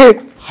jolly.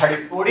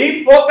 அடிப்பொடி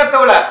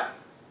போக்கத்தவள,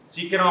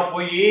 சீக்கிரமா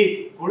போய்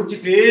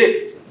குளிச்சுட்டு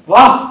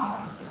வா.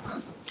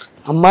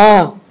 அம்மா.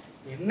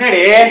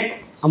 என்னடே?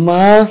 அம்மா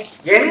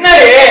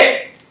என்னடே?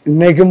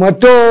 இன்னைக்கு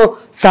மட்டும்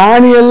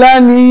சாணி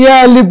எல்லாம் நீயே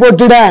அள்ளி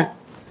போட்டுட,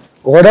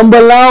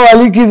 உடம்பெல்லாம்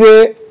வலிக்குது.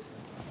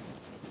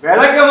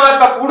 விளக்க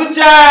மாத்த புடிச்ச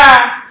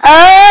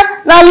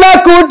நல்லா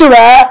கூட்டுவ,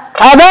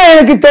 அதான்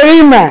எனக்கு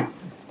தெரியுமே,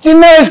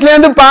 சின்ன வயசுல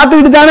இருந்து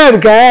பாத்துக்கிட்டு தானே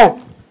இருக்கேன்.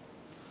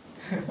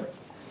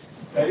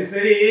 சரி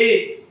சரி,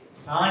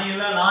 சாணி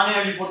எல்லாம் நானே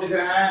அள்ளி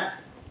போட்டுக்கிறேன்,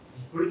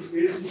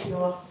 குளிச்சுட்டு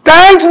சீக்கிரம்.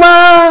 தேங்க்ஸ்மா.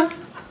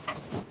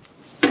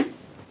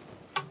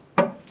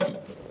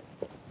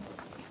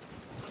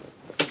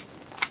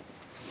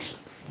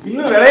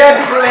 இன்னும்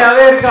விளையாட்டு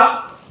பிள்ளையாவே இருக்கா.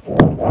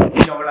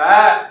 அவளை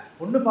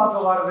பொண்ணு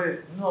பார்க்க வர்றது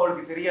இன்னும்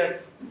அவளுக்கு தெரியாது.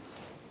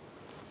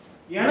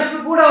 எனக்கு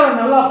கூட அவளை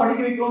நல்லா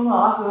படிக்க வைக்கணும்னு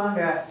ஆசை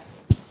தாங்க.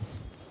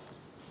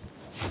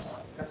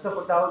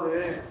 கஷ்டப்பட்டாவது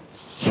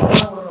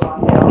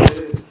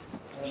வாங்கியாவது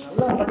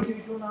நல்லா படிக்க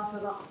வைக்கணும்னு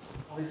ஆசைதான்.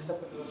 அவள்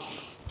இஷ்டப்பட்டு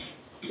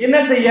என்ன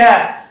செய்ய,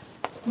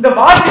 இந்த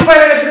வாசி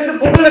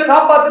பயணத்திலிருந்து பொண்ணுகளை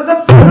காப்பாத்துறது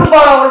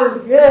பெரும்பாலும் அவள்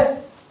இருக்கு.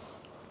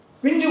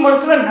 பிஞ்சு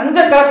மனசுல நஞ்ச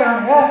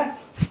காக்குறாங்க.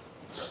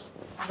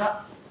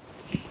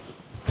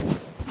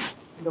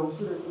 இந்த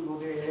உசுறு இருக்கும்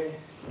போதே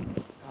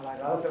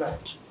காலகாலத்துல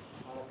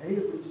அவளை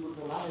கையில பிடிச்சு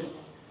கொடுத்தலாம்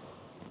இருக்கும்.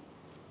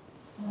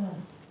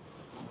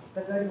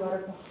 அத்தக்காரி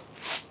வரட்டும்,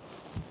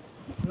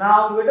 நான்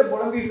அவங்க கிட்ட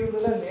புலம்பிட்டு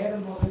இருந்ததுல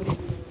நேரம் போது.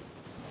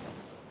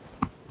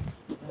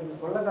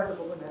 எனக்கு கொள்ளைக்காட்டு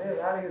பக்கம் நிறைய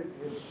வேலை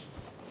இருக்கு,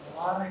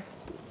 வாரேன்.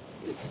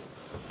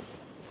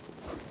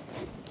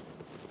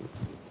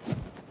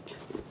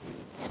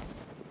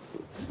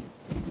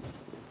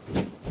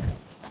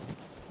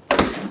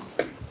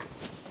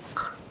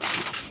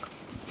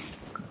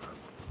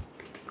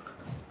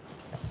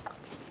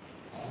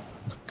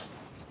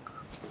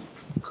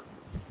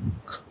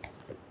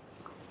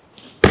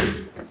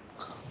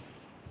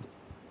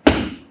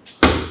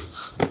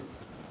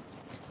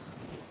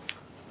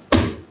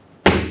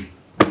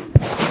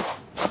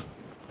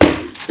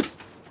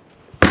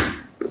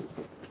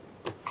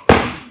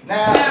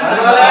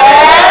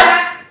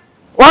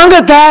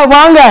 வாங்கத்த,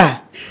 வாங்க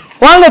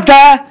வாங்கத்த,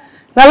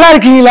 நல்லா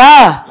இருக்கீங்களா?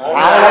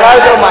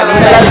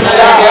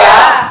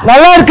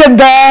 நல்லா இருக்கேன்.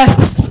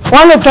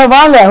 வாங்கத்த,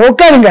 வாங்க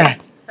உட்காருங்க.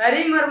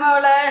 சரி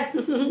மருமகளே.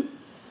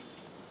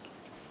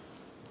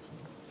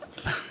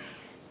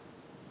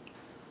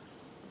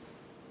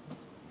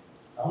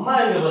 அம்மா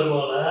எங்க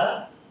மருமகளே?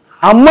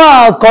 அம்மா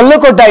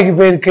கொல்லக்கோட்டைக்கு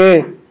போயிருக்கு.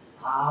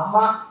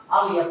 ஆமா,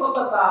 அவங்க எப்ப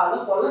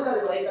பார்த்தாலும்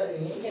கொல்லக்காரி வயக்காரி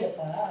எங்க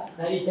இருக்கா?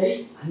 சரி சரி,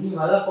 அண்ணி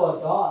வர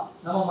போட்டோம்,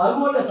 நம்ம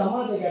மருமகள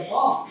சம்மதத்தை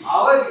கேட்போம்.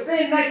 அவகிட்ட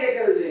என்ன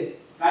கேட்கறது,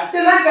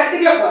 கட்டுனா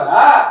கட்டிக்க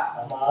போறா.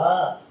 அம்மா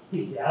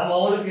என்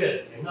மகளுக்கு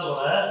என்ன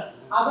போற?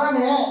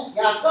 அதானே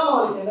என் அக்கா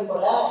மகளுக்கு என்ன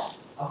போற?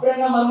 அப்புறம்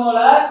என்ன மருமகள,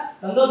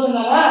 சந்தோஷம்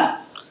தானே?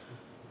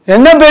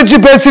 என்ன பேச்சு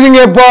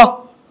பேசுறீங்க இப்போ?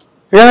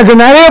 எனக்கு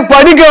நிறைய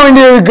படிக்க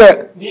வேண்டியது இருக்கு.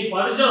 நீ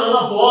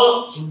படிச்சதெல்லாம்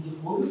போதும். கொஞ்சம்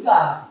பொறுக்கா.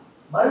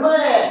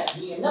 மருமகளே,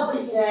 நீ என்ன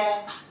படிக்கிற?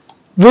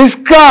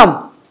 விஸ்காம்.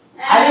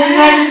 அது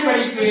என்னடி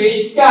படிப்பு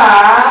இஸ்கா?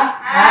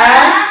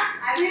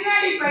 அது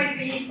என்னடி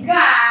படிப்பு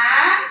இஸ்கா?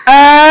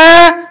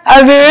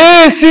 அது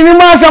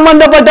சினிமா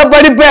சம்பந்தப்பட்ட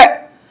படிப்பு.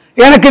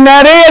 எனக்கு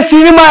நிறைய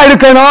சினிமா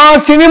எடுக்கணும்,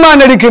 சினிமா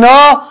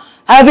நடிக்கணும்,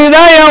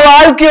 அதுதான் என்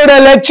வாழ்க்கையோட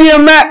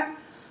லட்சியமே.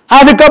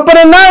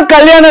 அதுக்கப்புறம் தான்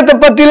கல்யாணத்தை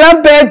பத்தி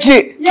எல்லாம் பேச்சு.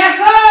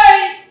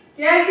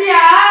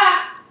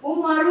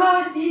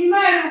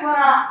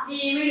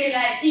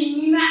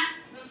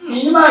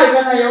 சினிமா எடுக்க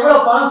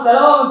எவ்வளவு பணம்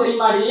செலவாகும்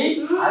தெரியுமாடி?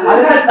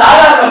 அதுதான்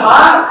சாதாரணமா?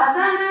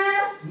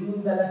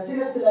 இந்த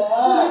லட்சணத்துல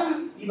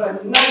இவன்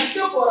நடிக்க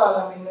போறாங்க.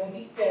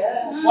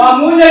 உன்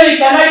மூஞ்சலி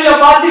கண்ணாடியில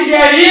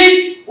பாத்துட்டியாடி?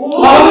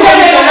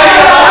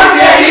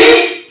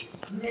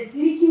 இந்த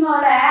சிரிக்குமா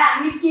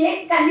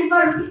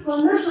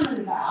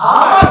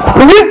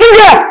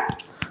விட்டுங்க.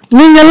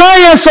 நீங்க எல்லாம்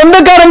என்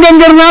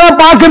சொந்தக்காரங்கிறதுனால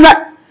பாக்குறேன்.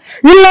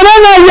 இல்லைன்னா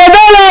நான்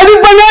எதால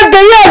அடிப்பேனே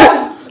தெரியாது.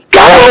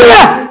 கிளம்புங்க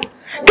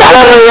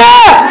கிளம்புங்க.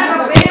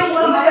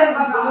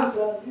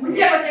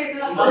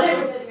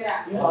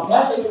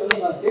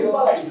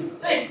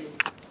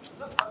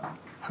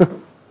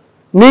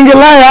 நீங்க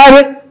எல்லாம்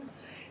யாரு?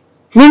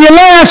 நீங்க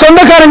எல்லாம் என்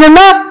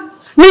சொந்தக்காரங்கன்னா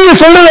நீங்க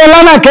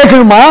சொல்றதெல்லாம் நான்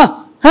கேட்கணுமா?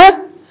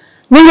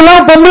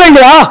 நீங்களாம்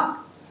பொம்பளைங்களா?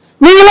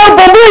 நீங்களாம்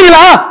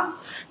பொம்பளைங்களா?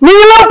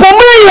 நீங்களாம்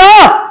பொம்பளைங்களா?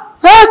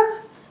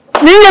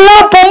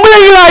 நீங்கெல்லாம்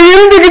பொம்பளைங்களா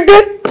இருந்துகிட்டு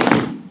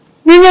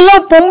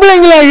நீங்கெல்லாம்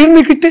பொம்பளைங்களா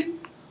இருந்துகிட்டு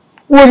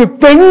ஒரு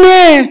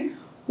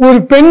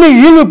பெண்ணை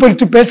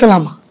ஈழ்வுபடுத்தி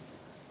பேசலாமா?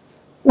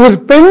 ஒரு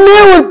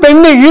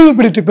பெண்ணை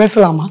ஈழ்வுபடுத்தி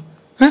பேசலாமா?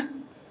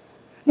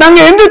 நாங்க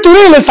எந்த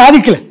துறையில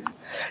சாதிக்கல.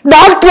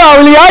 டாக்டர்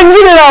ஆகலையா,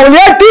 இன்ஜினியர்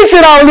ஆகலையா,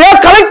 டீச்சர் ஆகலையா,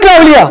 கலெக்டர்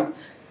ஆகலையா?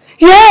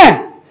 ஏன்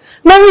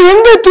நாங்க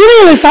எந்த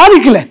துறையில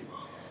சாதிக்கல?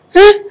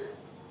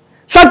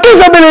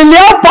 சட்டசபையில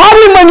இல்லையா,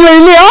 பார்லிமெண்ட்ல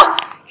இல்லையா?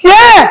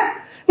 ஏன்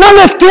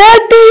நாங்க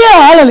ஸ்டேட்டையே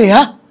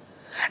ஆளலையா?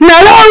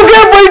 நிலவுக்கே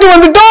போயிட்டு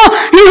வந்துட்டோம்.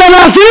 இல்ல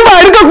நான் சினிமா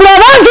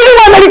எடுக்கக்கூடாதா,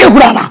 சினிமா நடிக்க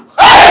கூடாதா?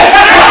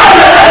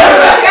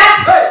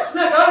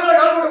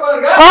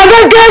 அதை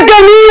கேட்க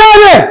நீ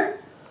யாரு?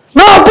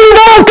 நான்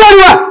அப்படிதான்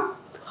உட்காருவேன்.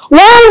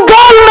 உன்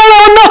கால் மேல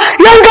வந்தா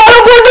என் காலை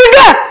போட்டிருக்க,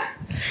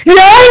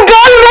 என்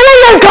கால் மேல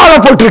என் காலை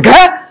போட்டிருக்க.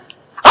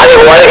 அது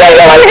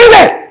உனக்கு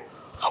வலிக்குது.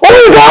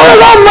 உங்களுக்கு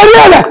அவ்வளவுதான்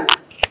மரியாதை.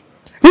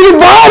 இது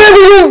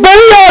பாரதியும்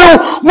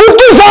பெரியாரும்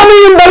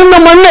முத்துசாமியும் பிறந்த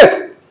மண்ணு.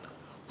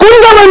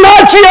 குந்தவன்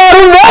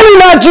நாச்சியாரும் வேலி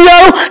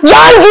நாச்சியாரும்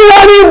ஜான்சி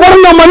ராணியும்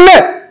பிறந்த மண்ணு.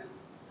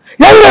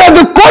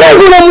 எங்களது கொலை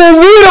குணமும்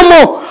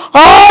வீரமும்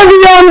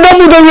ஆதியாண்ட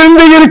முதல்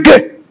இருந்து இருக்கு.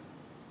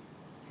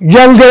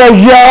 எங்களை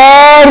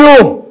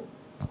யாரும்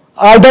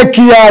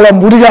அடக்கியால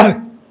முடியாது.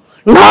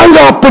 நாங்க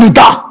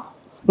அப்படித்தான்.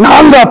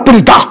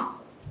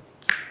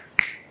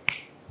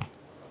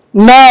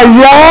 நான்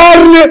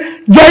யாருன்னு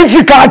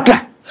ஜெயிச்சு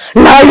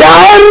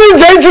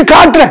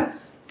காட்டுறேன்.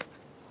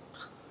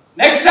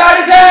 Next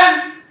audition.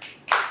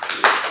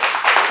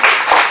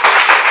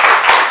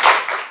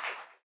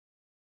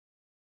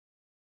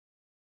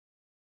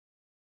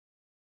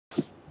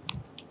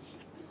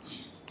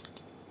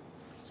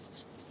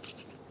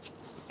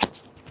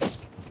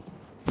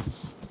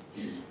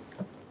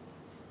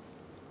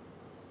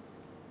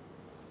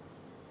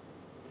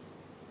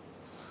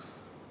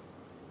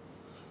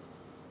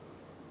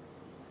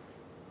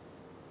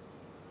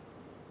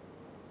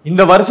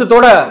 இந்த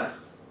வருஷத்தோட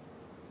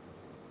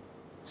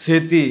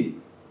சேர்த்து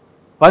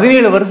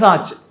 17 வருஷம்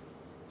ஆச்சு.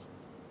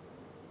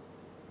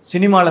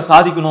 சினிமாவில்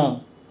சாதிக்கணும்,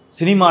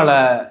 சினிமாவில்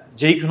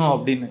ஜெயிக்கணும்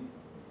அப்படின்னு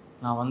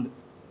நான்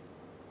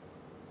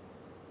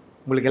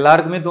உங்களுக்கு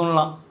எல்லாருக்குமே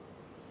தோணலாம்,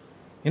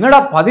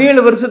 என்னடா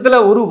 17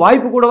 வருஷத்துல ஒரு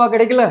வாய்ப்பு கூடவா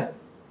கிடைக்கல?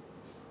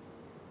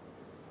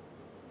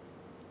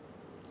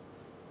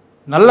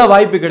 நல்ல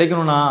வாய்ப்பு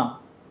கிடைக்கணும்னா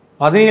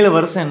 17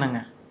 வருஷம்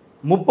என்னங்க,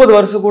 30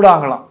 வருஷம் கூட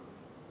ஆகலாம்.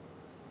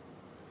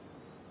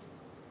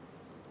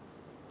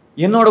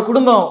 என்னோட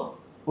குடும்பம்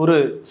ஒரு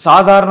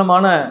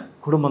சாதாரணமான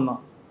குடும்பம் தான்.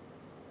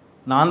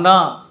 நான்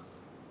தான்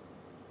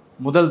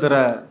முதல் தர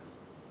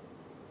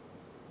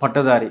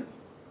பட்டதாரி,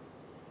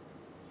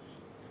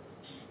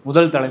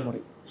 முதல்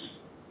தலைமுறை.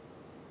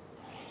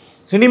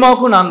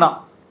 சினிமாவுக்கும் நான் தான்.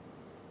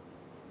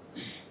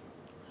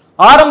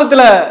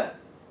 ஆரம்பத்தில்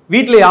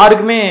வீட்டில்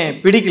யாருக்குமே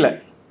பிடிக்கல.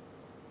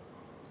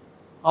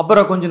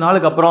 அப்புறம் கொஞ்ச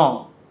நாளுக்கு அப்புறம்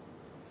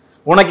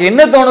உனக்கு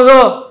என்ன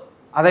தோணுதோ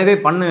அதைவே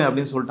பண்ணு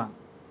அப்படின்னு சொல்லிட்டாங்க.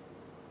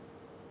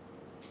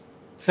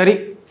 சரி,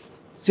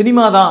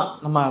 சினிமா தான்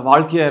நம்ம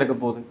வாழ்க்கையா இருக்க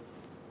போகுது,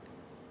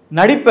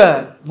 நடிப்பை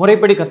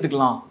முறைப்படி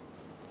கத்துக்கலாம்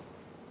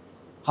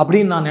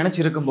அப்படின்னு நான்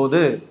நினைச்சிருக்கும் போது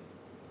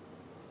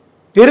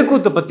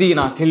தெருக்கூத்தை பத்தி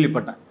நான்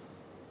கேள்விப்பட்டேன்.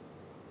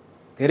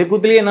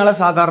 தெருக்கூத்துலயே என்னால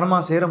சாதாரணமா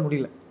சேர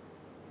முடியல.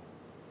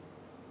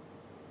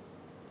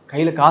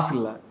 கையில காசு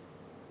இல்லை,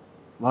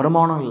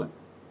 வருமானம் இல்லை.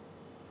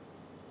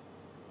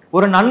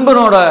 ஒரு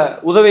நண்பனோட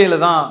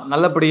உதவியில தான்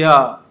நல்லபடியா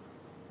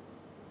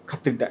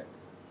கத்துக்கிட்டேன்.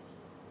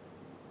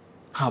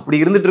 அப்படி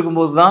இருந்துட்டு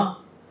இருக்கும்போது தான்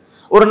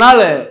ஒரு நாள்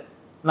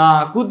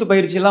நான் கூத்து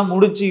பயிற்சி எல்லாம்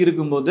முடிச்சு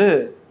இருக்கும்போது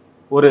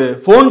ஒரு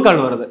ஃபோன் கால்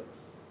வருது.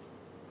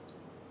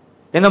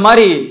 இந்த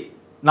மாதிரி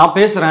நான்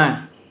பேசுறேன்,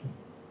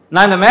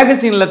 நான் இந்த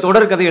மேகசின்ல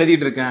தொடர் கதை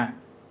எழுதிட்டு இருக்கேன்,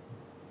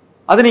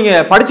 அது நீங்க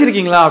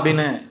படிச்சிருக்கீங்களா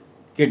அப்படின்னு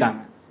கேட்டாங்க.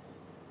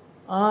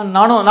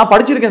 நான்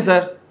படிச்சிருக்கேன்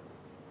சார்,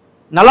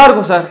 நல்லா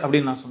இருக்கும் சார்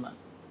அப்படின்னு நான் சொன்னேன்.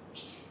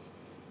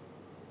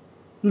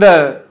 இந்த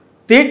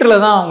தியேட்டர்ல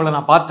தான் உங்களை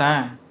நான்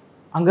பார்த்தேன்,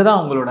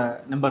 அங்கதான் உங்களோட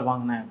நம்பர்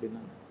வாங்கினேன்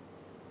அப்படின்னாங்க.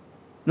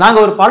 நாங்க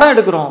ஒரு படம்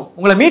எடுக்கிறோம்,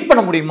 உங்களை மீட்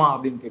பண்ண முடியுமா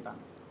அப்படின்னு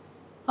கேட்டாங்க.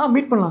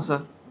 மீட் பண்ணலாம்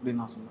சார்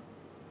அப்படின்னு நான் சொன்னேன்.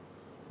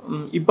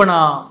 இப்போ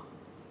நான்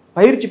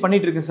பயிற்சி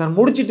பண்ணிட்டு இருக்கேன் சார்,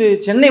 முடிச்சுட்டு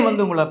சென்னை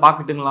வந்து உங்களை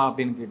பார்க்கட்டுங்களா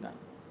அப்படின்னு கேட்டேன்.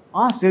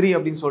 சரி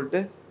அப்படின்னு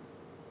சொல்லிட்டு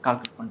கால்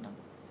கட் பண்ணிட்டாங்க.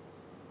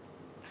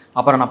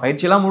 அப்புறம் நான்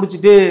பயிற்சியெல்லாம்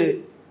முடிச்சுட்டு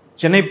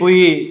சென்னை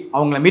போய்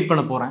அவங்கள மீட்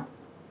பண்ண போகிறேன்.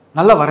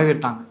 நல்லா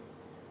வரவேற்றாங்க,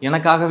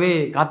 எனக்காகவே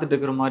காத்துட்டு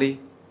இருக்கிற மாதிரி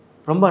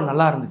ரொம்ப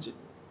நல்லா இருந்துச்சு.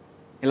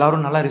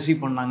 எல்லாரும் நல்லா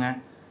ரிசீவ் பண்ணாங்க.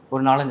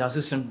 ஒரு 4-5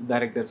 அசிஸ்டன்ட்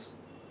டைரக்டர்ஸ்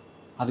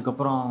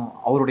அதுக்கப்புறம்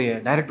அவருடைய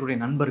டைரக்டருடைய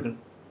நண்பர்கள்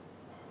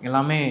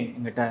எல்லாமே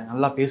எங்கிட்ட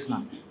நல்லா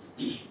பேசினாங்க.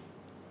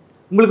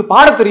 உங்களுக்கு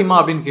பாட தெரியுமா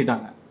அப்படின்னு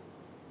கேட்டாங்க.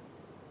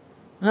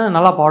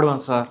 நல்லா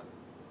பாடுவேன் சார்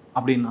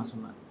அப்படின்னு நான்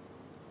சொன்னேன்.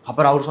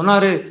 அப்புறம் அவர்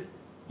சொன்னார்,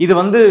 இது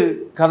வந்து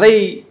கதை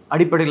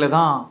அடிப்படையில்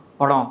தான்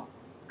படம்,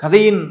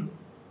 கதையின்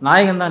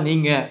நாயகன் தான்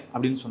நீங்கள்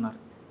அப்படின்னு சொன்னார்.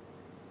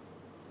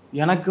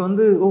 எனக்கு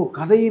வந்து ஓ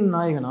கதையின்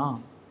நாயகனா,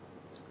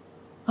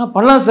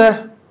 பண்ணலாம் சார்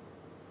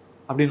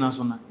அப்படின்னு நான்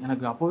சொன்னேன்.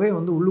 எனக்கு அப்போவே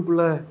வந்து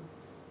உள்ளுக்குள்ள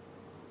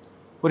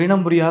ஒரு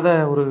இனம் புரியாத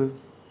ஒரு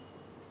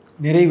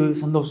நிறைவு,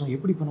 சந்தோஷம்.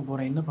 எப்படி பண்ண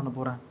போகிறேன், என்ன பண்ண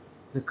போகிறேன்,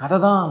 இது கதை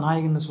தான்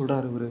நாயகன்னு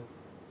சொல்கிறார் இவர்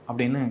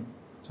அப்படின்னு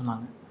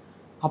சொன்னாங்க.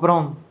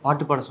 அப்புறம்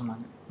பாட்டு பாட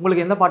சொன்னாங்க.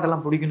 உங்களுக்கு எந்த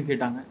பாட்டெல்லாம் பிடிக்குன்னு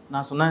கேட்டாங்க.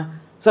 நான் சொன்னேன்,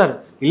 சார்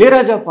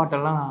இளையராஜா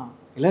பாட்டெல்லாம்,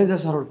 இளையராஜா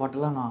சாரோட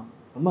பாட்டெல்லாம் நான்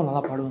ரொம்ப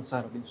நல்லா பாடுவேன்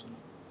சார் அப்படின்னு சொன்னேன்.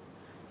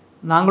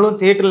 நாங்களும்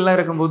தியேட்டரில்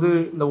இருக்கும்போது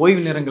இந்த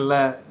ஓய்வு நேரங்களில்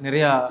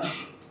நிறையா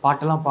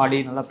பாட்டெல்லாம் பாடி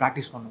நல்லா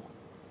ப்ராக்டிஸ் பண்ணுவோம்.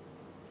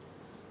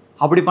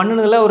 அப்படி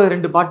பண்ணினதில் ஒரு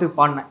 2 பாட்டு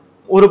பாடினேன்.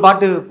 ஒரு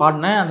பாட்டு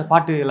பாடினேன், அந்த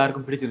பாட்டு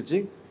எல்லாருக்கும் பிடிச்சிருச்சு.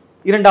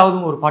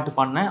 2வதும் ஒரு பாட்டு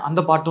பாடினேன், அந்த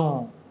பாட்டும்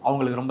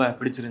அவங்களுக்கு ரொம்ப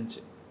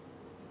பிடிச்சிருந்துச்சு.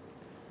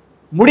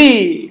 முடி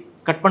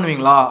கட்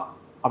பண்ணுவீங்களா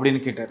அப்படின்னு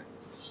கேட்டார்.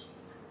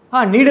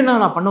 நீடுனா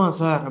நான் பண்ணுவேன்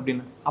சார்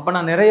அப்படின்னு. அப்போ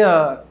நான் நிறைய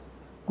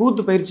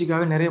கூத்து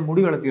பயிற்சிக்காக நிறைய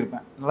முடி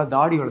வளர்த்திருப்பேன், நல்லா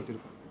தாடி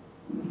வளர்த்திருப்பேன்.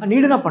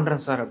 நீடுனா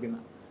பண்ணுறேன் சார் அப்படின்னு.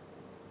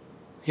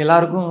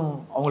 எல்லாருக்கும்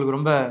அவங்களுக்கு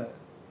ரொம்ப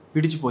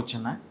பிடிச்சு போச்சு.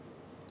 என்ன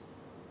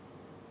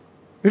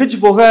பிடிச்சு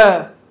போக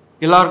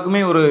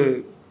எல்லாருக்குமே ஒரு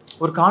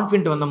ஒரு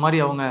கான்ஃபிடென்ட் வந்த மாதிரி,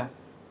 அவங்க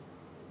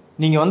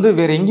நீங்கள் வந்து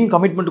வேறு எங்கேயும்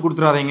கமிட்மெண்ட்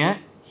கொடுத்துடாதீங்க,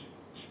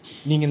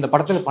 நீங்கள் இந்த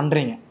படத்தில்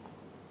பண்ணுறீங்க,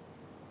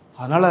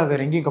 அதனால்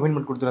வேறு எங்கேயும்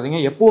கமிட்மெண்ட் கொடுத்துடாதீங்க,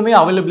 எப்போவுமே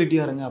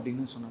அவைலபிலிட்டியாக இருங்க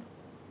அப்படின்னு சொன்னார்.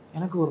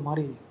 எனக்கு ஒரு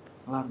மாதிரி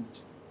நல்லா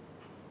இருந்துச்சு.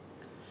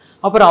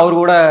 அப்புறம்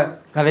அவர் கூட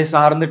கதை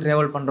சார்ந்து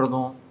ட்ராவல்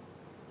பண்ணுறதும்,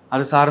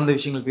 அது சார்ந்த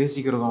விஷயங்கள்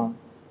பேசிக்கிறதும்,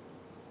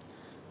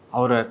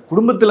 அவரை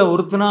குடும்பத்தில்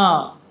ஒருத்தனா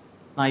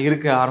நான்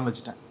இருக்க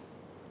ஆரம்பிச்சிட்டேன்.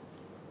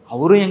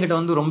 அவரும் என்கிட்ட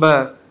வந்து ரொம்ப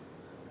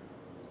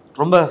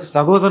ரொம்ப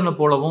சகோதரனை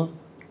போலவும்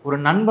ஒரு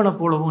நண்பனை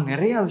போலவும்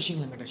நிறையா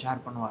விஷயங்கள் என்கிட்ட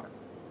ஷேர் பண்ணுவார்.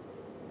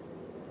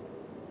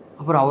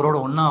 அப்புறம் அவரோட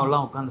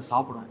ஒன்றாவெல்லாம் உட்காந்து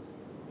சாப்பிடுவேன்.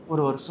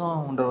 1 வருஷம்,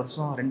 1.5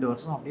 வருஷம், 2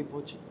 வருஷம் அப்படியே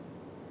போச்சு.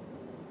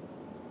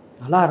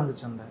 நல்லா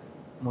இருந்துச்சு அந்த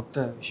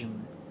மொத்த விஷயம்.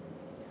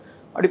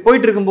 அப்படி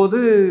போயிட்டு இருக்கும்போது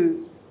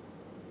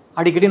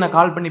அடிக்கடி நான்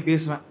கால் பண்ணி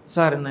பேசுவேன்.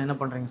 சார் என்ன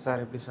பண்ணுறீங்க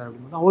சார், எப்படி சார்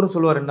அப்படிங்கும்போது அவரும்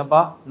சொல்லுவார்,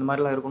 என்னப்பா இந்த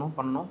மாதிரிலாம் இருக்கணும்,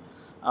 பண்ணணும்,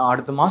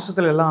 அடுத்த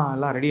மாதத்துல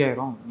எல்லாம் ரெடி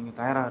ஆயிரும், நீங்கள்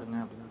தயாராக இருங்க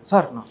அப்படின்னா.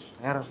 சார் நான்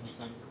தயாராக இருக்கேன்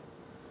சார்.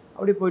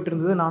 அப்படி போயிட்டு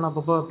இருந்தது. நான்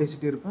அப்பப்போ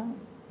பேசிகிட்டே இருப்பேன்.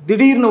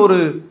 திடீர்னு ஒரு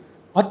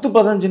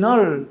 10-15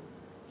 நாள்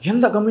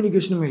எந்த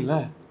கம்யூனிகேஷனுமே இல்லை,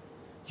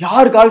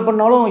 யார் கால்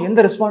பண்ணாலும் எந்த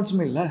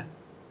ரெஸ்பான்ஸுமே இல்லை.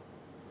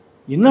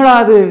 என்னடா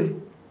அது,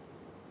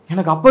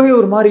 எனக்கு அப்போவே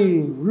ஒரு மாதிரி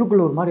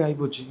உள்ளுக்குள்ளே ஒரு மாதிரி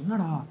ஆகிப்போச்சு.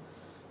 என்னடா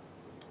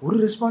ஒரு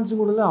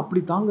ரெஸ்பான்ஸும் கூட இல்லை,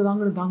 அப்படி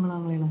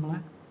தாங்குனாங்களே நம்மளை,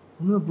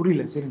 ஒன்றுமே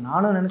புரியல. சரி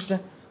நானும்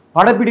நினச்சிட்டேன்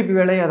படப்பிடிப்பு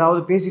வேலையை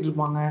அதாவது பேசிகிட்டு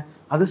இருப்பாங்க,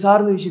 அது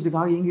சார்ந்த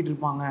விஷயத்துக்காக இயங்கிட்டு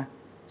இருப்பாங்க,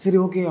 சரி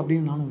ஓகே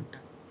அப்படின்னு நானும் விட்டேன்.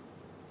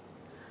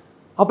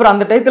 அப்புறம்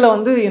அந்த டயத்தில்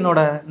வந்து என்னோட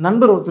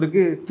நண்பர்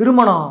ஒருத்தருக்கு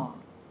திருமணம்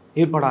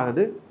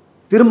ஏற்பாடாகுது.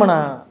 திருமண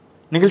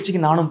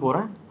நிகழ்ச்சிக்கு நானும்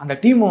போகிறேன். அந்த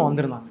டீமும்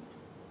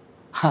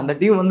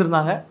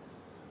வந்திருந்தாங்க.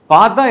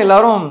 பார்த்தா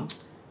எல்லாரும்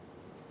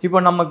இப்போ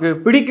நமக்கு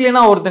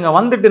பிடிக்கலைன்னா ஒருத்தங்க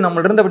வந்துட்டு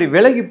நம்மள்ட்ட இருந்து அப்படி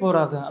விலகி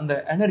போகிறாது, அந்த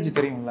எனர்ஜி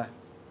தெரியும்ல,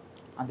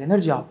 அந்த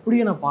எனர்ஜி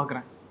அப்படியே நான்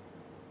பார்க்குறேன்.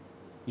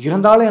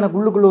 இருந்தாலும் எனக்கு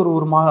உள்ளுக்குள்ள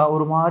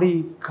ஒரு மாதிரி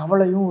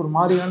கவலையும் ஒரு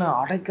மாதிரியான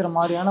அடைக்கிற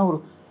மாதிரியான ஒரு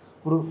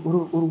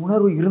ஒரு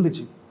உணர்வு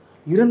இருந்துச்சு.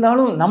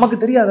 இருந்தாலும் நமக்கு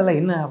தெரியாதல்ல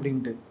என்ன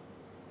அப்படின்ட்டு.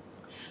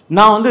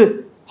 நான் வந்து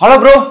hello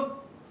bro,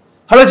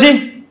 hello G,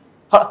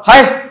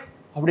 hi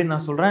அப்படின்னு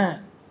நான் சொல்கிறேன்.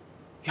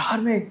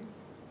 யாருமே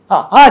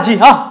ஜி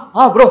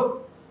ப்ரோ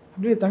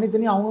அப்படியே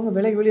தனித்தனி அவங்கவுங்க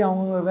வேலைக்கு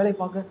அவங்கவுங்க வேலையை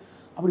பார்க்க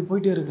அப்படி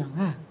போயிட்டே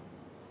இருக்காங்க.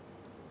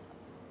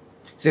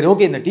 சரி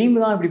ஓகே, இந்த டீம்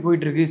தான் இப்படி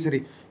போயிட்டு இருக்கு, சரி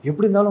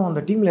எப்படி இருந்தாலும்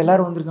அந்த டீமில்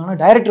எல்லாரும்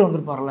வந்திருக்காங்கன்னா டைரக்டர்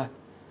வந்திருப்பார்ல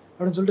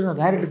அப்படின்னு சொல்லிட்டு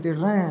நான் டைரக்டர்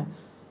தேடுறேன்.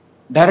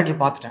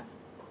 டைரக்டர் பார்த்துட்டேன்.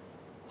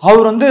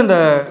 அவர் வந்து இந்த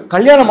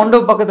கல்யாண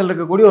மண்டப பக்கத்தில்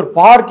இருக்கக்கூடிய ஒரு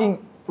பார்க்கிங்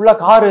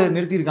ஃபுல்லாக காரு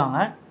நிறுத்தியிருக்காங்க.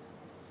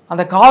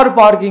 அந்த கார்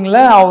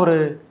பார்க்கிங்கில் அவர்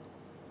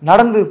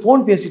நடந்து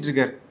ஃபோன் பேசிகிட்டு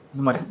இருக்கார்.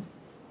 இந்த மாதிரி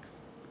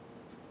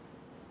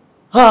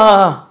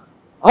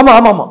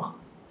ஆமாம்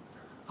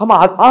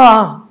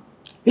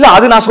இல்லை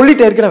அது நான்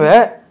சொல்லிட்டேன் ஏற்கனவே.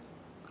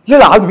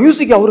 இல்லை அது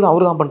மியூசிக் அவர்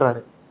தான்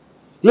பண்ணுறாரு.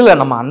 இல்லை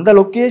நம்ம அந்த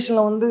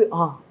லொக்கேஷனில் வந்து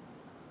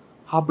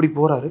அப்படி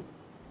போகிறாரு.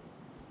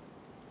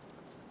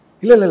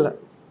 இல்லை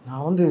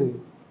நான் வந்து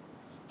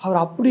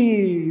அவர் அப்படி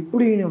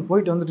இப்படி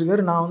போயிட்டு வந்துட்டு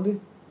இருக்காரு. நான் வந்து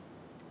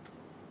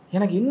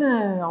எனக்கு என்ன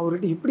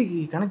அவர்கிட்ட எப்படி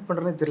கனெக்ட்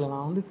பண்ணுறேன்னு தெரியல.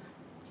 நான் வந்து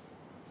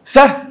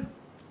சார்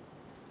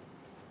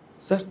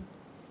சார்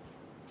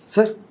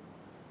சார்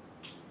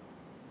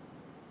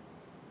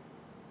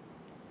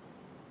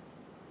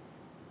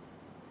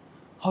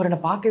அவர் என்னை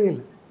பார்க்கவே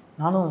இல்லை,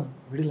 நானும்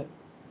விடலை.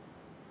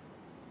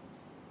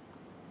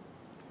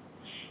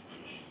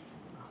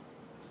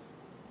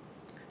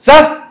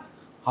 சார்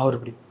அவர்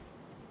இப்படி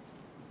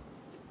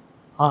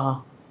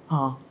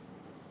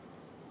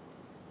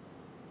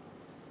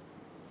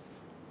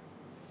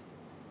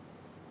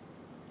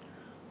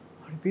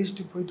அப்படி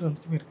பேசிட்டு போயிட்டு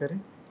வந்துட்டுமே இருக்காரு.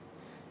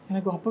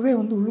 எனக்கு அப்போவே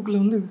வந்து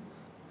உள்ளுக்குள்ளே வந்து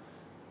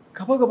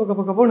கப கப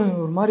கப கபன்னு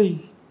ஒரு மாதிரி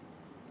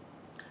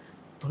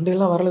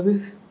தொண்டையெல்லாம் வரலது.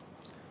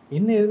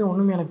 என்ன ஏதுன்னு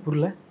ஒன்றுமே எனக்கு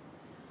புரியல.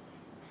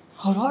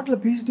 அவர்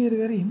ஆட்டில் பேசிட்டே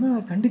இருக்காரு,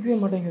 என்ன கண்டுக்கவே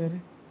மாட்டேங்கிறாரு.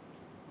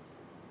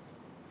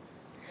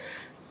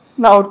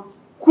 நான் அவர்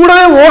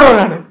கூடவே ஓடுறேன்.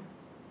 நான்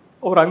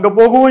அவர் அங்கே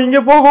போகும்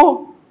இங்கே போகும்.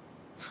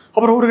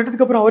 அப்புறம் ஒரு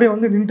இடத்துக்கு அப்புறம் அவரே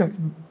வந்து நின்ட்டார்.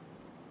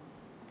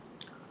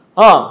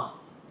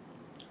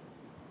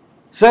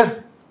 சார்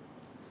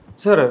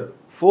சார்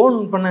ஃபோன்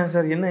பண்ணேன்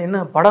சார்,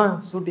 என்ன படம்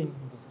ஷூட்டிங்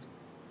சார்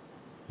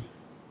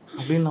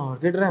அப்படின்னு நான்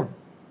அவர் கேட்டுறேன்.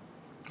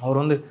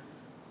 அவர் வந்து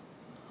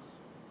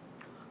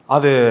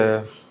அது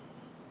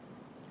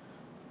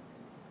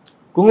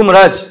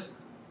குங்குமராஜ்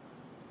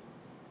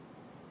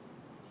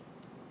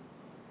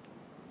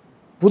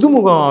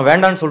புதுமுகம்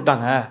வேண்டான்னு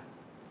சொல்லிட்டாங்க,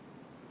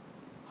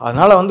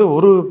 அதனால வந்து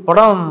ஒரு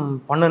படம்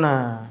பண்ணின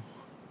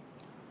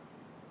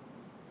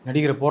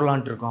நடிகரை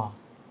போடலான்ட்டு இருக்கோம்,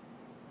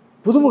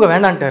 புதுமுகம்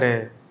வேண்டான்ட்டாரு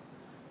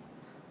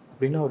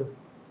அப்படின்னு. அவர்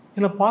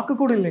என்னை பார்க்க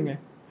கூட இல்லைங்க,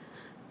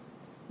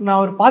 நான்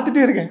அவர்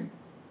பார்த்துட்டே இருக்கேன்.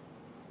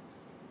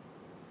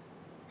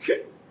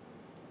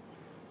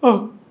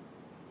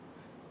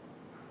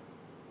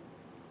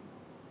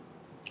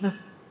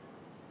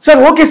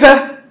 Sir okay sir,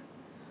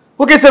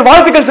 okay sir,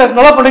 வாழ்த்துக்கள் சார்,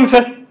 நல்லா பண்ணுங்க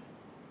சார்.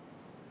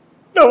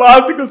 நான்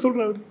வாழ்த்துக்கள்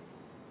சொல்றேன்.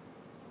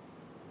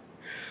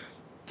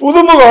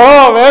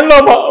 புதுமுகம்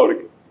வேண்டாமா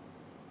அவருக்கு,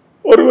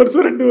 1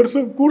 வருஷம் 2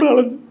 வருஷம் கூட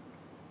அலைஞ்சு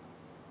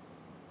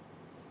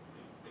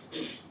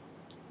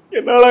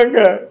என்னால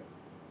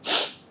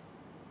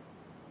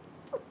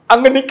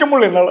அங்க நிக்க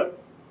முடியல. என்னால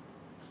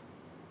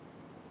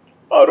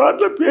அவர்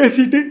வாட்டில்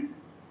பேசிட்டு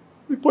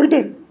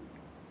போயிட்டாரு.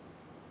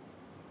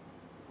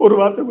 ஒரு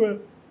வார்த்தை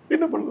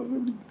என்ன பண்றது.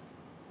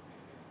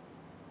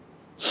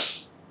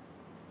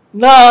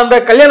 நான் அந்த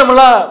கல்யாணம்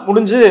எல்லாம்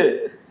முடிஞ்சு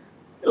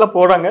எல்லாம்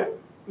போறாங்க,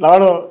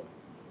 நானும்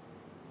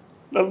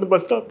நடந்து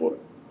பஸ் ஸ்டாப்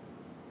போறேன்.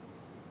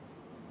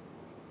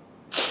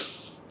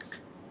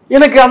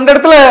 எனக்கு அந்த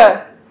இடத்துல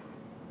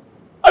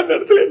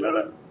என்னால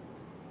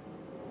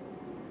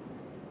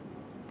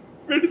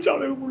வெடிச்சு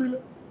அழக முடியல.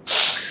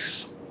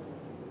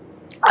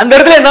 அந்த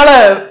இடத்துல என்னால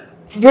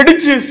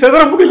வெடிச்சு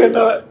செதற முடியல.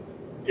 என்னால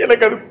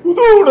எனக்கு அது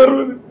புது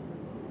உணர்வு.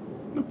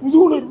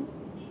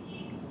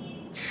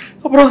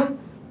 அப்புறம்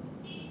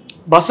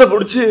பஸ்ஸை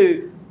பிடிச்சு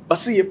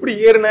பஸ் எப்படி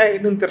ஏறின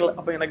என்னன்னு தெரியல.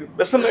 அப்ப எனக்கு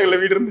பெசன் நகர்ல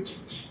வீடு இருந்துச்சு.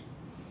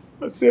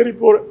 சரி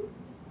போறேன்,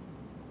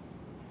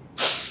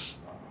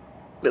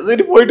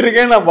 சரி போயிட்டு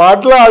இருக்கேன். நான்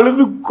பாட்டில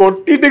அழுது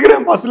கொட்டிட்டு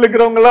இருக்கிறேன். பஸ்ல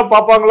இருக்கிறவங்க எல்லாம்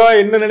பாப்பாங்களோ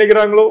என்ன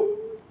நினைக்கிறாங்களோ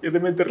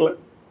எதுவுமே தெரியல.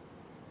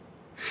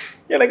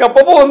 எனக்கு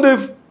அப்பப்போ வந்து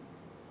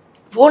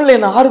போன்ல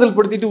என்ன ஆறுதல்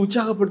படுத்திட்டு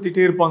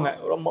உற்சாகப்படுத்திட்டே இருப்பாங்க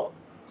ஒரு அம்மா.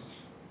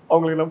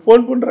 அவங்களுக்கு நான்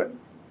போன் பண்றேன்,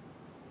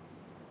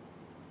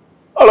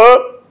 ஹலோ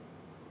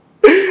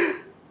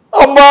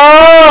அம்மா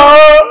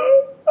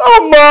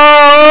அம்மா,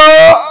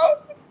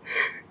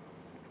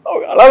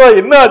 அவங்க அழகா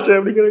என்ன ஆச்சு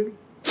அப்படிங்கிறாங்க.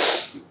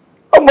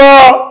 அம்மா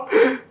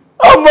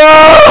அம்மா,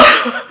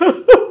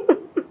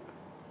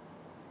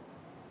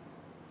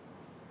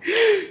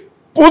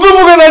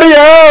 புதுமுக நடிக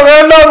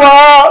வேண்டாமா,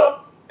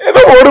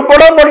 ஏதோ ஒரு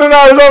படம் பண்ணுனா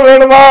அதுதான்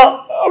வேணுமா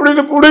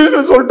அப்படின்னு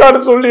புடிச்சு சொல்லிட்டாரு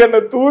சொல்லி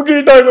என்ன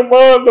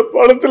தூக்கிட்டாங்கம்மா அந்த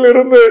படத்துல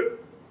இருந்து.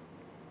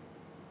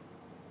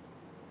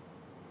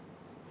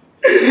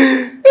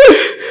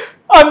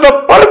 அந்த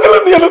படத்துல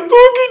இருந்து என்ன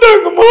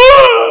தூக்கிட்டாங்கம்மா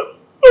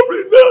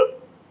அப்படின்னா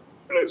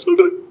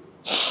சொல்றேன்.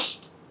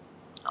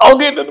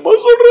 அவங்க என்னென்னமோ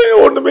சொல்றாங்க,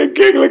 ஒண்ணுமே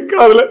கேட்கல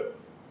காதுல.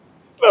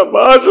 நான்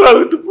பாட்டில்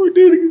அழுதுட்டு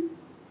போயிட்டே இருக்கு.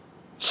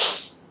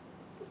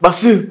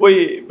 பஸ் போய்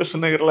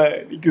பெசன் நகர்ல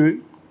நிக்குது.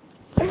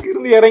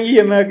 அங்கிருந்து இறங்கி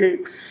எனக்கு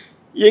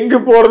எங்க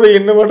போறது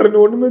என்ன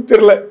பண்றதுன்னு ஒண்ணுமே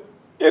தெரியல.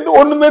 என்ன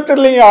ஒண்ணுமே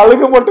தெரியலைங்க,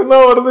 அழுக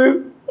மட்டும்தான் வருது,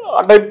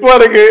 அடைப்பா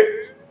இருக்கு,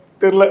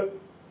 தெரியல.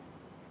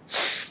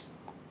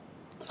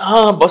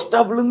 பஸ்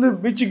ஸ்டாப்ல இருந்து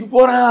பீச்சுக்கு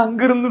போறேன்.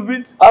 அங்கிருந்து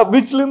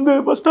பீச்ல இருந்து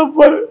பஸ் ஸ்டாப்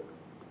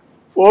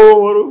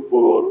போகும் வரும்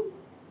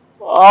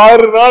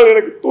 6 நாள்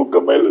எனக்கு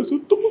தூக்கமே இல்லை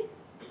சுத்தமா.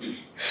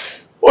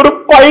 ஒரு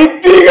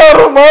பைத்தியக்கார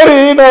மாதிரி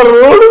நான்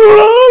ரோடு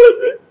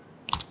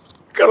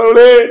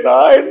கடவுளே,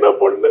 நான் என்ன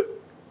பண்ணேன்.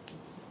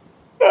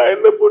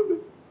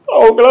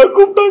 அவங்களா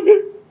கூப்பிட்டாங்க.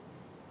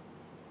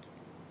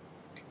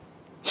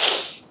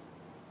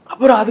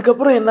 அப்புறம்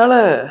அதுக்கப்புறம் என்னால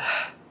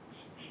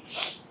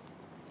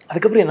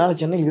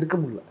சென்னையில் இருக்க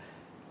முடியல.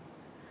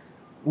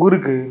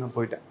 ஊருக்கு நான்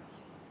போயிட்டேன்.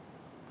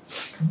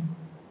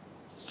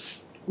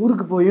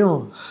 ஊருக்கு போயும்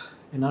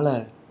என்னால்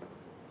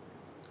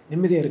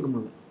நிம்மதியாக இருக்க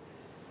முடியல.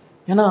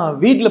 ஏன்னா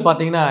வீட்டில்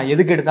பார்த்தீங்கன்னா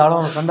எதுக்கு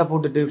எடுத்தாலும் சண்டை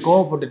போட்டுட்டு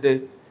கோவப்பட்டுட்டு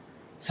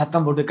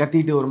சத்தம் போட்டு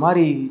கத்திட்டு ஒரு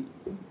மாதிரி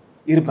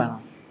இருப்பேன்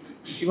நான்.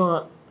 இவன்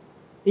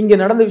இங்கே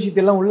நடந்த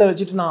விஷயத்தெல்லாம் உள்ளே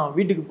வச்சுட்டு நான்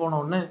வீட்டுக்கு போன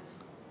உடனே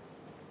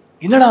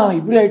என்னடா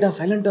இப்படி ஆகிட்டான்,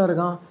 சைலண்ட்டாக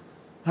இருக்கான்.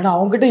 ஆனால்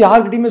அவங்ககிட்ட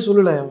யாருக்கிட்டையுமே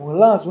சொல்லலை.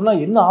 அவங்கெல்லாம்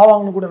சொன்னால் என்ன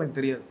ஆவாங்கன்னு கூட எனக்கு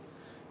தெரியாது.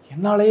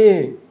 என்னாலேயே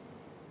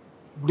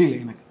முடியல.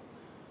 எனக்கு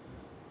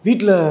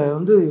வீட்டில்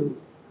வந்து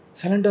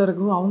சைலண்டாக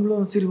இருக்கும்,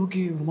 அவங்களும் சரி ஓகே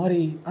ஒரு மாதிரி,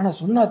 ஆனால்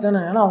சொன்னா தானே,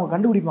 ஏன்னா அவங்க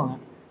கண்டுபிடிப்பாங்க.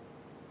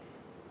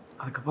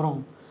 அதுக்கப்புறம்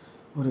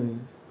ஒரு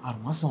 6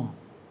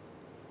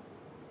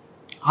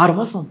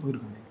 மாதம்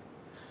போயிருக்கேன்.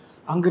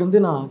 அங்கேருந்து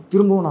நான்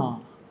திரும்பவும்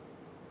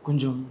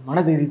கொஞ்சம்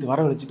மனதைரியத்தை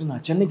வரவழைச்சிட்டு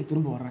நான் சென்னைக்கு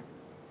திரும்ப வர்றேன்.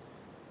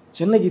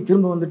 சென்னைக்கு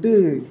திரும்ப வந்துட்டு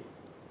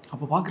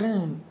அப்போ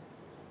பார்க்குறேன்,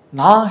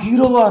 நான்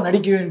ஹீரோவாக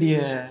நடிக்க வேண்டிய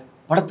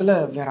படத்தில்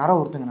வேற யாரோ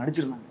ஒருத்தங்க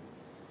நடிச்சிருந்தாங்க.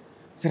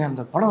 சரி,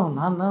 அந்த படம்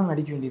நான் தான்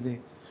நடிக்க வேண்டியது,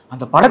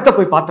 அந்த படத்தை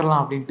போய்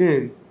பார்த்துடலாம் அப்படின்ட்டு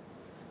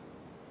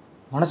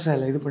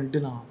மனசில் இது பண்ணிட்டு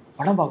நான்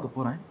படம் பார்க்க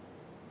போகிறேன்.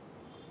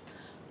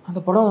 அந்த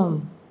படம்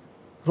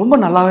ரொம்ப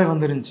நல்லாவே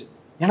வந்துருந்துச்சு,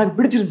 எனக்கு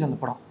பிடிச்சிருந்துச்சு. அந்த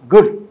படம்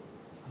குட்,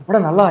 அந்த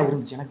படம் நல்லா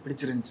இருந்துச்சு, எனக்கு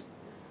பிடிச்சிருந்துச்சு.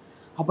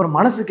 அப்புறம்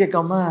மனசு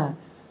கேட்காம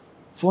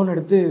ஃபோன்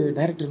எடுத்து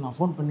டைரக்டர் நான்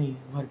ஃபோன் பண்ணி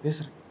இந்த மாதிரி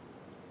பேசுகிறேன்.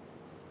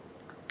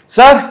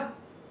 சார்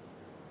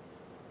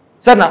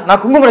சார்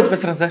நான் குங்குமராஜ்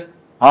பேசுகிறேன் சார்.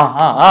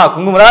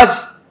 குங்குமராஜ்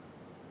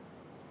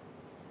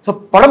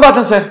சார், படம்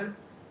பார்த்தேன் சார்.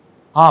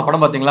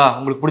 படம் பார்த்தீங்களா,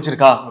 உங்களுக்கு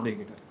பிடிச்சிருக்கா அப்படின்னு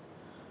கேட்டார்.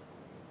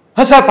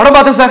 சார் படம்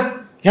பார்த்தேன் சார்,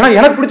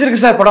 எனக்கு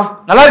பிடிச்சிருக்கு சார், படம்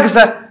நல்லா இருக்கு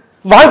சார்,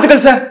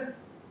 வாழ்த்துக்கள் சார்.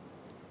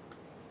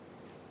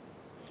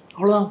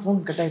 அவ்வளோதான்,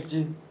 ஃபோன் கட்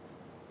ஆயிடுச்சு.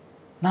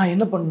 நான்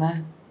என்ன பண்ணேன்,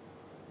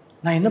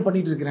 நான் என்ன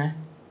பண்ணிட்டு இருக்கிறேன்,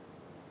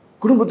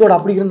 குடும்பத்தோட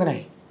அப்படி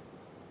இருந்தேன்,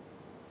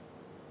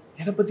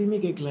 எதை பற்றியுமே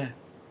கேட்கல.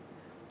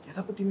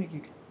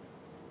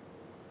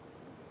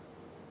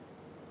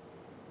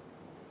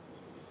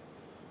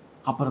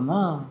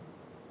 அப்புறம்தான்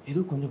ஏதோ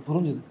கொஞ்சம்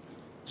புரிஞ்சுது.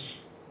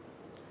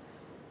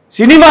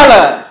 சினிமால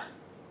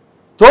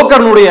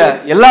தோக்கரனுடைய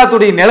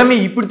எல்லாத்துடைய நிலைமை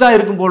இப்படித்தான்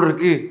இருக்கும் போல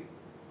இருக்கு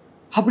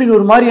அப்படின்னு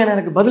ஒரு மாதிரியான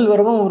எனக்கு பதில்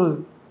வரவும்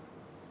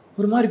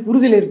ஒரு மாதிரி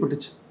புரிதல்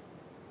ஏற்பட்டுச்சு.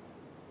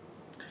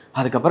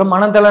 அதுக்கப்புறம்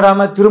மனம்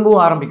தளராம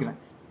திரும்பவும்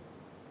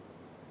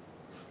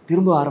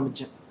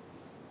ஆரம்பிச்சேன்.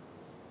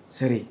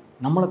 சரி,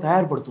 நம்மளை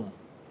தயார்படுத்துவோம்.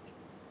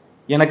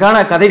 எனக்கான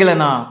கதைகளை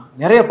நான்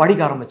நிறைய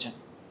படிக்க ஆரம்பிச்சேன்,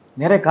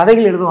 நிறைய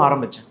கதைகள் எழுதவும்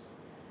ஆரம்பிச்சேன்.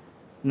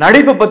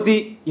 நடிப்பை பற்றி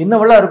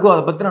என்னவெல்லாம் இருக்கோ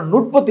அதை பற்றின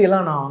நுட்பத்தை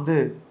எல்லாம் நான்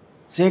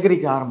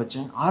சேகரிக்க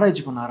ஆரம்பித்தேன்,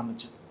 ஆராய்ச்சி பண்ண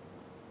ஆரம்பித்தேன்.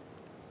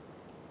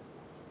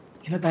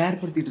 என்ன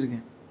தயார்படுத்திட்டு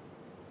இருக்கேன்,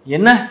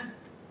 என்ன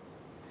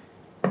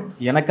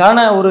எனக்கான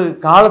ஒரு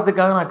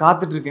காலத்துக்காக நான்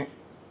காத்துட்டு இருக்கேன்.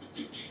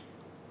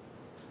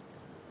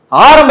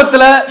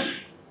 ஆரம்பத்தில்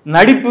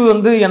நடிப்பு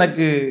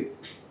எனக்கு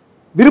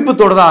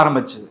விருப்பத்தோடு தான்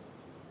ஆரம்பிச்சது,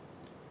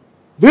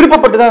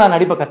 விருப்பப்பட்டு தான் நான்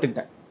நடிப்பை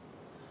கற்றுக்கிட்டேன்.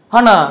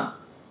 ஆனால்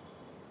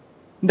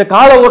இந்த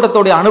கால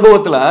ஓட்டத்தோடைய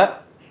அனுபவத்தில்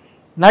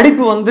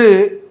நடிப்பு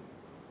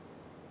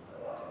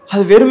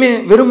அது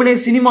வெறுமனே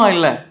சினிமா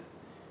இல்லை.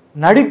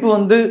 நடிப்பு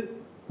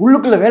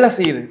உள்ளுக்குள்ள வேலை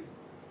செய்யுது,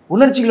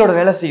 உணர்ச்சிகளோட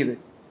வேலை செய்யுது,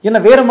 என்ன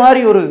வேற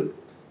மாதிரி ஒரு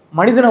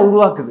மனிதனை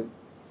உருவாக்குது,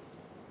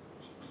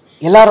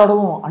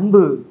 எல்லாரோடவும்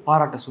அன்பு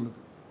பாராட்ட சொல்லுது.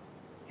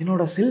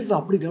 என்னோட செல்ஃப்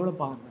அப்படி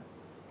டெவலப் ஆகுது,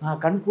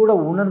 நான் கண் கூட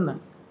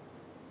உணர்ந்தேன்.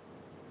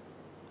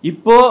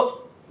 இப்போ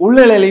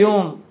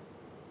உள்நிலையிலையும்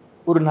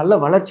ஒரு நல்ல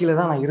வளர்ச்சியில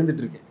தான் நான்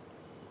இருந்துட்டு இருக்கேன்.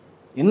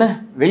 என்ன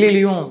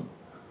வெளியிலையும்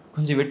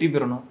கொஞ்சம் வெற்றி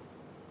பெறணும்,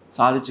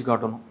 சாதிச்சு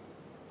காட்டணும்.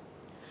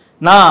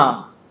 நான்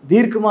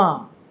தீர்க்கமா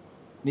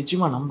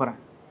நிச்சயமா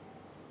நம்புறேன்,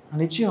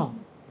 நான் நிச்சயம்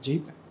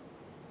ஜெயிப்பேன்.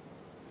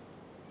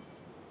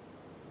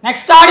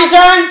 Next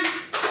audition.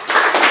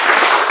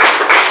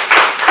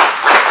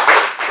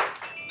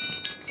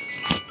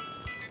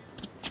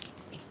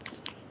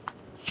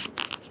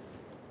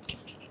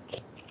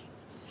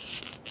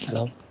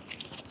 ஹலோ,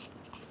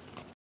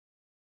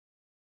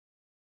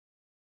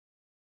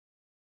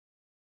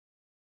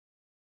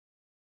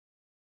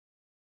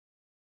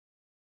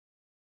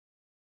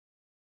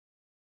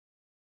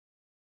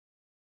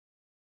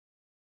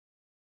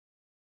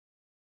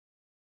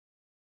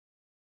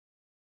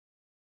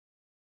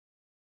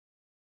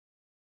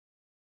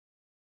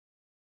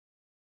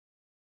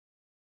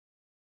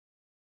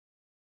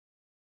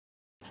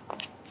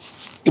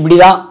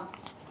 இப்படிதான்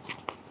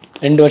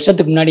 2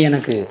 வருஷத்துக்கு முன்னாடி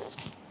எனக்கு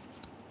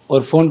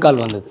ஒரு ஃபோன்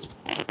கால் வந்தது.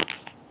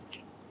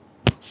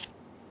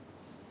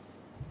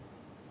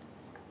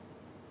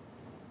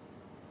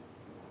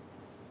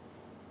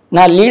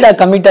 நான் லீடாக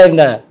கமிட்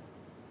ஆயிருந்த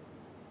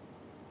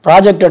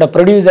ப்ராஜெக்டோட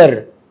ப்ரொடியூசர்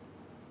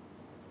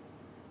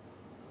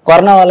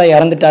கொரோனாவால்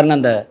இறந்துட்டாருன்னு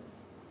அந்த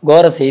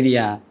கோர செய்தி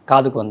என்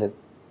காதுக்கு வந்தது.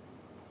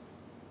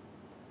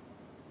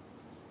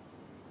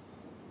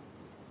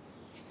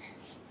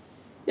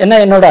 என்ன,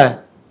 என்னோட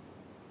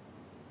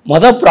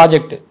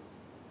ப்ராஜெக்ட்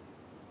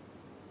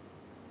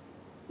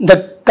இந்த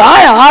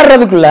காயம்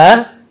ஆடுறதுக்குள்ள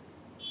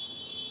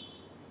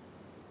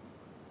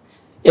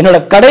என்னோட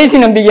கடைசி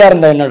நம்பிக்கையா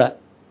இருந்த என்னோட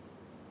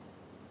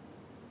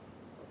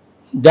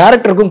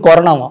டைரக்டருக்கும்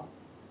கொரோனாவும்,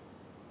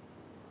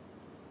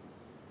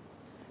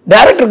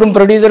 டைரக்டருக்கும்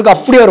ப்ரொடியூசருக்கும்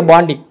அப்படியே ஒரு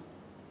பாண்டிங்.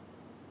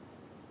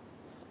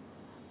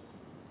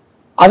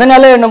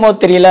 அதனால என்னமோ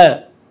தெரியல,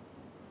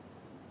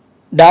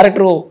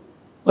 டைரக்டரும்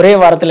ஒரே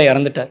வாரத்தில்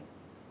இறந்துட்டார்.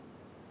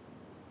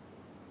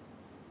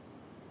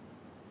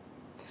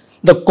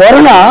 இந்த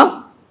கொரோனா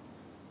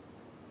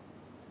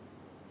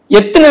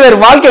எத்தனை பேர்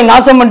வாழ்க்கையை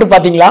நாசம் பண்ணிட்டு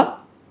பாத்தீங்களா?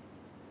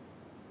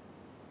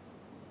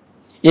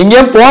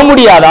 எங்கேயும் போக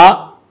முடியாதா,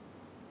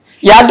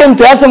 யார்ட்டையும்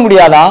பேச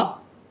முடியாதா,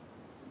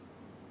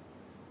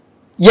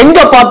 எங்க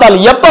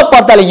பார்த்தாலும் எப்ப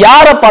பார்த்தாலும்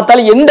யாரை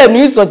பார்த்தாலும் எந்த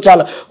நியூஸ்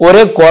வச்சாலும்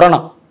ஒரே கொரோனா.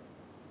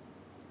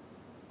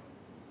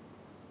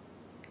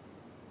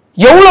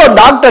 எவ்வளவு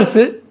டாக்டர்ஸ்,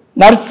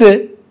 நர்ஸ்,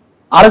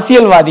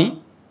 அரசியல்வாதி,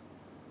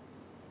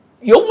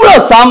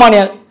 எவ்வளவு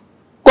சாமானியர்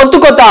கொத்து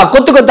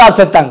கொத்தா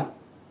செத்தாங்க.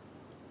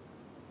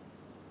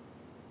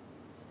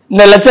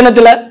 இந்த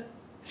லட்சணத்துல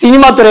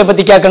சினிமா துறையை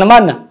பத்தி கேட்கணுமா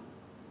என்ன?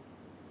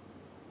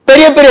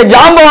 பெரிய பெரிய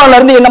ஜாம்பவான்ல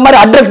இருந்து இந்த மாதிரி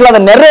அட்ரஸ் இல்லாத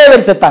நிறைய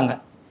பேர் செத்தாங்க.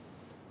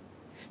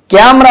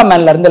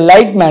 கேமராமேன்ல இருந்து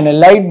லைட் மேன்,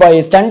 லைட் பாய்,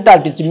 stunt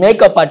artist,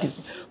 makeup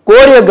artist,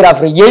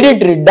 choreographer,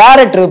 editor,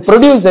 director,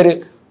 producer,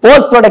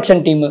 post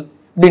production team,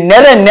 இப்படி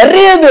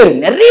நிறைய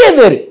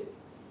பேர்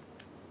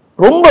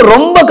ரொம்ப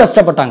ரொம்ப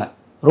கஷ்டப்பட்டாங்க.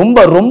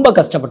 ரொம்ப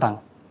கஷ்டப்பட்டாங்க.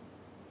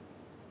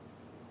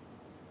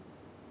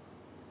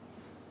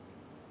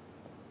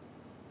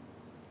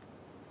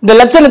 இந்த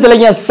லட்சணத்துல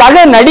என் சக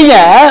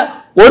நடிகன்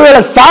ஒருவேளை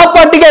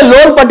சாப்பாட்டுக்கே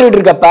லோர் பட்டுக்கிட்டு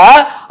இருக்கப்ப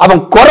அவன்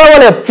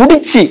குறவலைய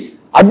பிடிச்சி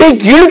அப்படியே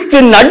இழுத்து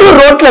நடு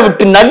ரோட்ல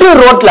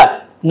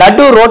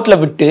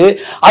விட்டு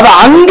அவன்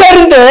அங்க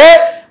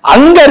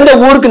இருந்து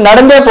ஊருக்கு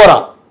நடந்தே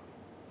போறான்.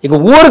 எங்க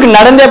ஊருக்கு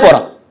நடந்தே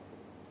போறான்.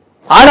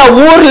 ஆனா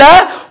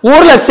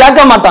ஊர்ல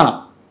சேர்க்க மாட்டான்.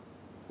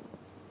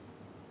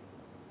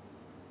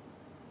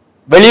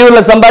 வெளியூர்ல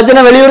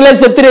சம்பாதிச்சுன்னா வெளியூர்ல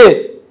செத்துரு,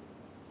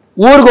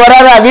 ஊருக்கு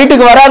வராத,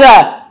 வீட்டுக்கு வராத,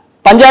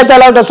 பஞ்சாயத்து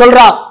தலைவர்கிட்ட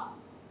சொல்றான்.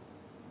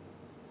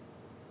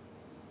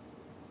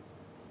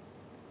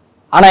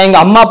 ஆனா எங்க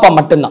அம்மா அப்பா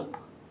மட்டும்தான்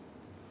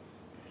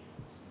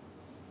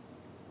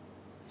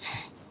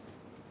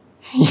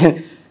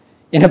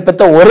என்னை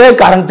பெற்ற ஒரே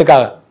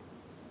காரணத்துக்காக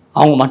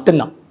அவங்க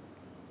மட்டும்தான்.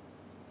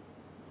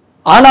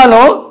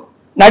 ஆனாலும்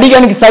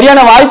நடிகனுக்கு சரியான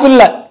வாய்ப்பு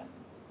இல்லை.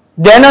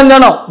 தினம்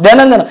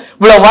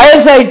இவ்வளவு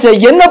வயசாயிடுச்சு,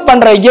 என்ன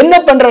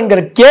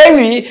பண்றங்கிற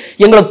கேள்வி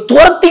எங்களை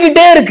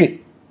துரத்திக்கிட்டே இருக்கு.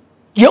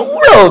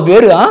 எவ்வளவு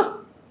பேரு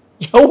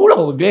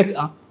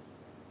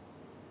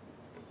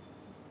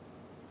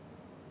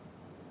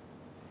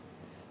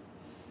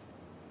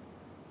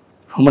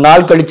ரொம்ப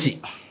நாள் கழிச்சு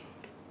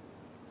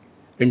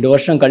 2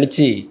 வருஷம்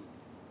கழிச்சு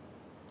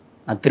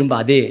நான் திரும்ப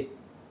அதே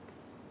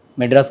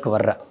மெட்ராஸ்க்கு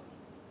வர்றேன்.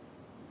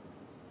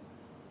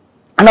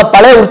 ஆனா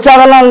பழைய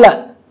உற்சாகம்லாம் இல்லை.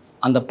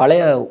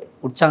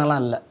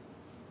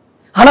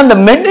 ஆனா அந்த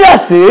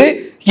மெட்ராஸ்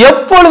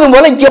எப்பொழுதும்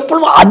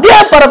அதே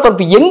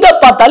பரபரப்பு. எங்க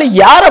பார்த்தாலும்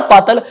யாரை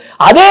பார்த்தாலும்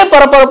அதே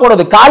பரபரப்போட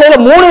காலையில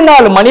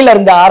 3-4 மணில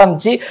இருந்து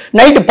ஆரம்பிச்சு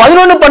நைட்டு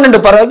 11-12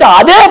 பரவாயில்ல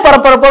அதே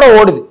பரபரப்போட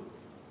ஓடுது.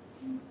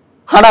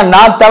 ஆனா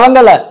நான்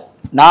தவங்கல.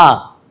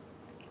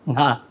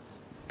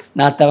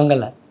 நான்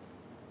தவங்கல.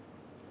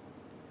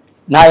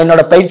 நான்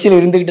என்னோட பயிற்சியில்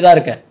இருந்துகிட்டு தான்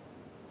இருக்கேன்.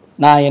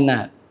 நான் என்ன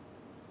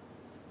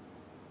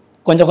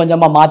கொஞ்சம்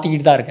கொஞ்சமா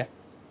மாத்திக்கிட்டு தான் இருக்கேன்.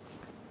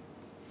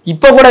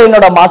 இப்ப கூட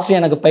என்னோட மாஸ்டர்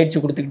எனக்கு பயிற்சி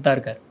கொடுத்துக்கிட்டு தான்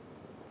இருக்காரு.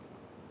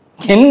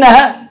 என்ன,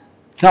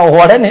 நான்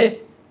உடனே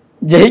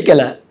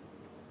ஜெயிக்கல.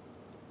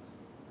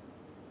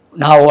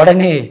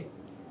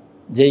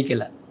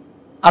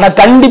 ஆனா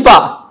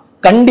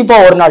கண்டிப்பா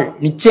ஒரு நாள்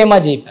நிச்சயமா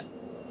ஜெயிப்பேன்.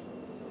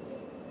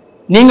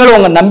 நீங்களும்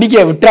உங்க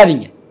நம்பிக்கையை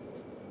விட்டுறாதீங்க.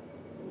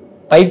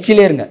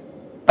 பயிற்சியிலே இருங்க.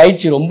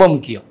 பயிற்சி ரொம்ப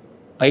முக்கியம்.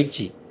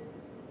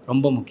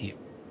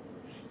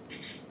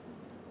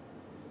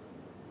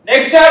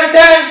 Next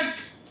audition.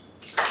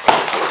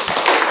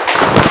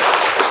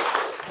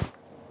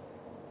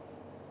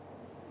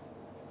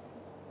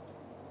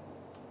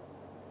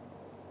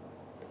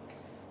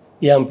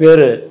 என்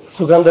பேர்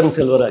சுகந்தன்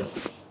செல்வராஜ்.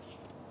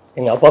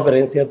 எங்கள் அப்பா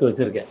பேரையும் சேர்த்து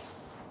வச்சுருக்கேன்.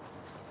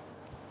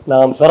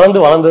 நான் பிறந்து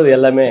வளர்ந்தது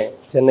எல்லாமே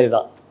சென்னை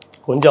தான்.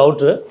 கொஞ்சம்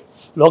அவுட்ரு,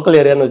 லோக்கல்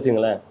ஏரியான்னு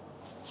வச்சுங்களேன்.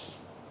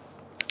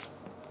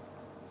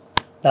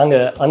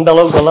 நாங்கள் அந்த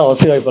அளவுக்கெல்லாம்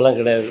வசதி வாய்ப்பெல்லாம்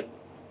கிடையாது.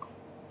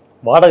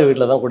 வாடகை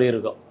வீட்டில் தான்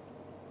குடியிருக்கோம்.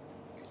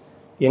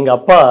 எங்கள்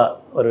அப்பா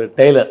ஒரு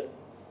டெய்லர்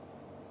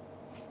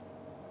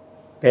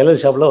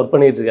ஷாப்பில் ஒர்க்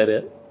பண்ணிகிட்ருக்காரு.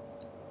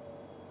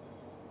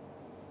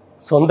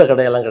 சொந்த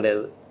கடையெல்லாம்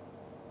கிடையாது.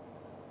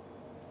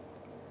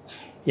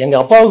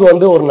 எங்கள்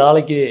அப்பாவுக்கு ஒரு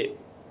நாளைக்கு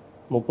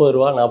 30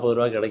 ரூபா 40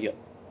 ரூபா கிடைக்கும்.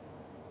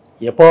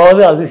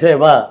 எப்போவாவது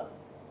அதிசயமாக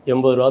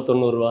 80 ரூபா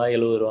 90 ரூபா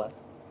 70 ரூபா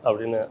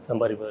அப்படின்னு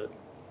சம்பாதிப்பார்.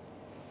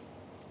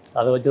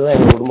 அதை வச்சு தான்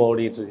எங்கள் குடும்பம்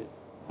ஓடிக்கிட்டுருக்கு.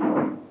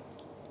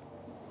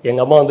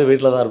 எங்கள் அம்மா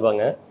வீட்டில் தான்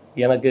இருப்பாங்க.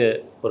 எனக்கு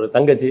ஒரு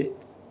தங்கச்சி,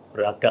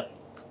 ஒரு அக்கா.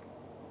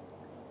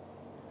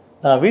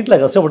 நான்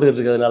வீட்டில் கஷ்டப்பட்டுக்கிட்டு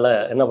இருக்கிறதுனால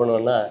என்ன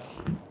பண்ணுவேன்னா,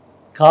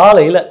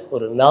 காலையில்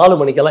ஒரு 4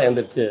 மணிக்கெல்லாம்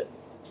எழுந்திரிச்சு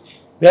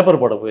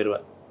பேப்பர் போட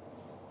போயிடுவேன்.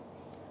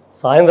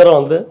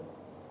 சாயந்தரம்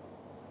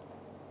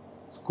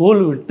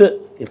ஸ்கூல் விட்டு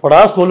எப்படா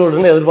ஸ்கூல்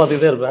விடுன்னு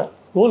எதிர்பார்த்துக்கிட்டே இருப்பேன்.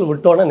 ஸ்கூல்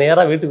விட்டோடனே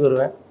நேராக வீட்டுக்கு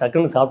வருவேன்.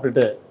 டக்குன்னு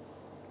சாப்பிட்டுட்டு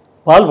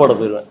பால் போட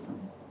போயிடுவேன்.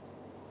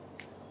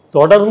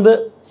 தொடர்ந்து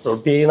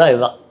ரொட்டீனாக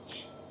இதுதான்.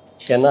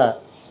 ஏன்னா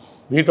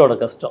வீட்டோட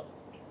கஷ்டம்.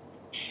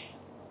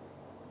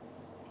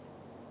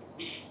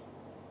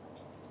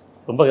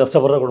 ரொம்ப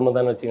கஷ்டப்படுற குடும்பம்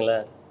தானே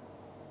வச்சுங்களேன்.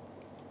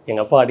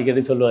 எங்கள் அப்பா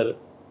அடிக்கடி சொல்லுவார்,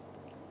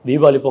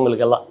 தீபாவளி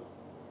பொங்கலுக்கெல்லாம்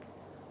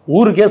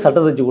ஊருக்கே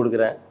சட்டை தைச்சி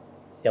கொடுக்குறேன்,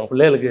 என்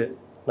பிள்ளைகளுக்கு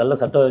நல்ல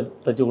சட்டை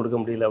தைச்சி கொடுக்க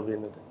முடியல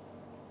அப்படின்னுட்டு.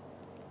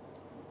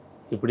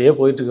 இப்படியே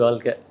போயிட்டுருக்கு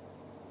வாழ்க்கை.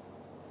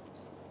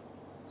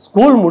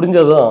 ஸ்கூல்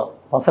முடிஞ்சதும்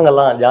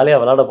பசங்கள்லாம்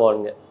ஜாலியாக விளாட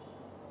போவானுங்க.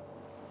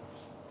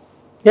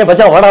 ஏன்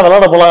பச்சா வாடா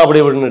விளாட போகலாம்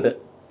அப்படி அப்படின்னுட்டு.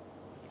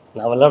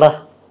 நான் விளாடா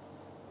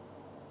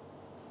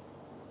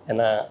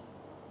என்ன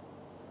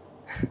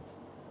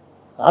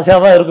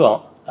ஆசையாக தான் இருக்கும்,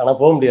 ஆனால்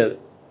போக முடியாது,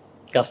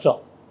 கஷ்டம்.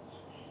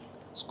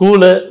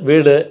 ஸ்கூலு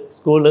வீடு,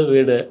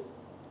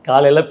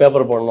 காலையில்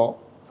பேப்பர் போடணும்,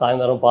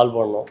 சாயந்தரம் பால்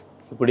போடணும்,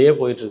 இப்படியே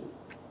போயிட்டுருக்கு.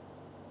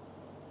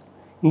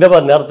 இந்த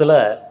மாதிரி நேரத்தில்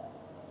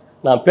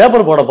நான்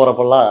பேப்பர் போட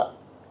போகிறப்பெல்லாம்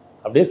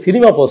அப்படியே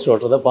சினிமா போஸ்டர்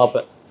ஓட்டுறதை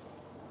பார்ப்பேன்.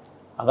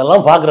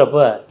 அதெல்லாம் பார்க்குறப்ப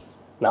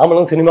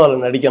நாமளும்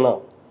சினிமாவில் நடிக்கணும்,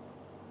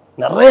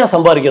 நிறையா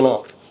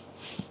சம்பாதிக்கணும்,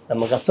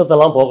 நம்ம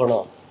கஷ்டத்தெல்லாம்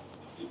போக்கணும்,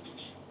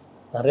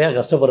 நிறையா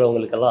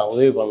கஷ்டப்படுறவங்களுக்கெல்லாம்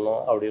உதவி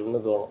பண்ணணும்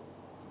அப்படின்னு தோணும்.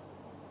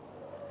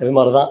 இது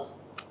மாதிரி தான்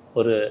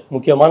ஒரு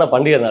முக்கியமான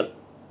பண்டிகை நாள்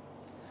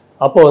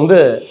அப்போ வந்து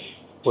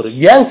ஒரு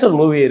கேங்ஸ்டர்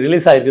மூவி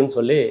ரிலீஸ் ஆகிருக்குன்னு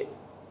சொல்லி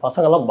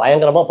பசங்கள்லாம்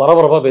பயங்கரமாக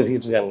பரபரப்பாக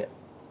பேசிக்கிட்டு இருக்காங்க.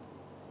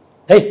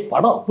 ஹேய்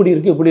படம் அப்படி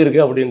இருக்குது இப்படி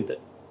இருக்குது அப்படின்ட்டு.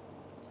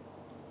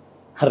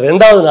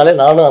 2வது நாளே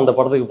நானும் அந்த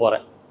படத்துக்கு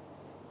போகிறேன்.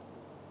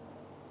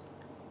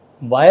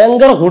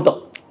 பயங்கர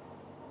கூட்டம்.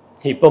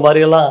 இப்போ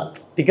மாதிரியெல்லாம்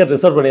டிக்கெட்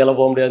ரிசர்வ் பண்ணியெல்லாம்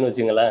போக முடியாதுன்னு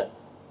வச்சுங்களேன்.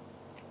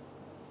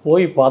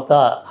 போய் பார்த்தா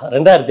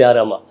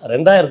 2006 ஆமாம்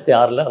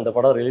 2006 அந்த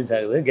படம் ரிலீஸ்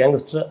ஆகுது,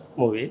 கேங்ஸ்டர்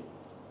மூவி.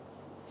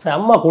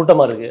 செம்ம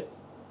கூட்டமாக இருக்குது.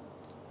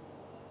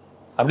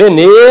 அப்படியே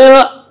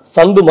நேராக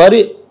சந்து மாதிரி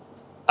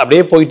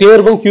அப்படியே போயிட்டே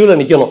இருக்கும். க்யூவில்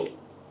நிற்கணும்.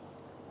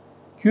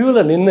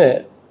 க்யூவில் நின்று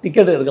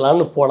டிக்கெட்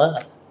எடுக்கலான்னு போனால்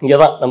இங்கே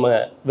தான் நம்ம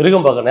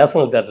விருகம்பாக்கம்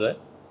நேஷனல் தியேட்டரு.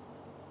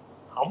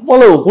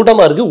 அவ்வளவு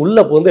கூட்டமாக இருக்குது.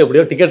 உள்ளே வந்து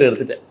எப்படியோ டிக்கெட்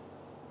எடுத்துட்டேன்.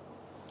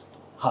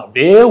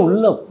 அப்படியே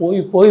உள்ளே போய்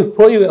போய்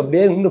போய்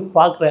அப்படியே நின்று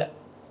பார்க்குறேன்.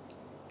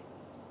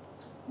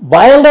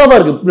 பயங்கரமாக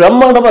இருக்குது,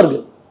 பிரம்மாண்டமாக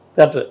இருக்குது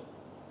தியேட்டரு.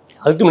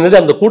 அதுக்கு முன்னாடி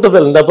அந்த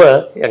கூட்டத்தில் இருந்தப்போ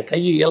என்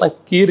கையெல்லாம்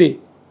கீறி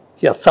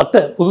என்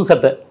சட்டை, புது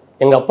சட்டை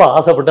எங்கள் அப்பா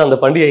ஆசைப்பட்டு அந்த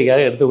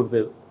பண்டிகைக்காக எடுத்து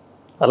கொடுத்தது,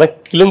 அதெல்லாம்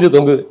கிழிஞ்சு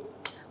தொங்குது.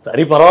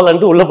 சரி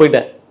பரவாயில்லன்ட்டு உள்ளே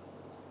போயிட்டேன்.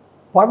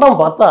 படம்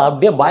பார்த்தா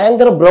அப்படியே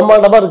பயங்கர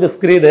பிரம்மாண்டமாக இருக்குது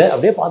ஸ்க்ரீனு.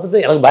 அப்படியே பார்த்துட்டு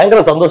எனக்கு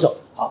பயங்கர சந்தோஷம்.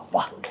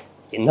 அப்பா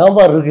என்ன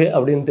மாதிரி இருக்குது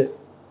அப்படின்ட்டு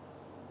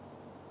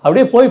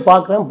அப்படியே போய்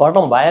பார்க்குறேன்.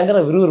 படம் பயங்கர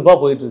விறுவிறுப்பாக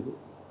போயிட்டுருக்கு.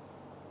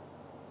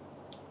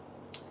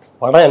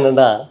 படம்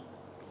என்னென்னா,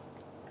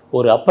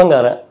 ஒரு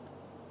அப்பங்காரன்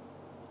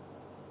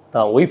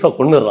தான் ஒய்ஃபை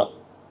கொன்னுடுறான்.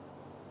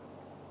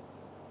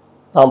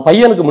 தான்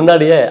பையனுக்கு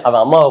முன்னாடியே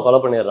அவன் அம்மாவை கொலை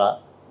பண்ணிடுறான்.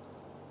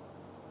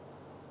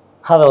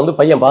 அதை வந்து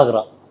பையன்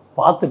பார்க்குறான்.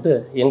 பார்த்துட்டு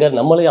எங்கே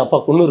நம்மளையும் அப்பா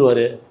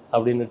கொன்னுருவார்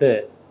அப்படின்ட்டு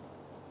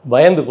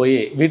பயந்து போய்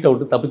வீட்டை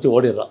விட்டு தப்பிச்சு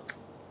ஓடிடுறான்.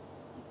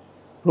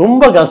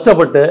 ரொம்ப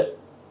கஷ்டப்பட்டு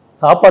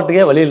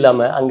சாப்பாட்டுக்கே வழி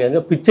இல்லாமல் அங்கங்கே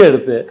பிச்சை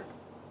எடுத்து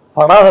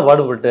படாத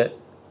பாடுபட்டு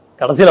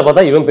கடைசியில்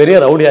பார்த்தா இவன் பெரிய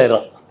ரவுடி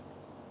ஆயிடுறான்.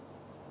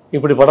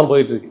 இப்படி படம்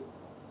போயிட்டுருக்கு.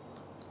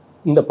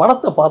 இந்த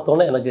படத்தை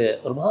பார்த்தோன்னே எனக்கு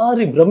ஒரு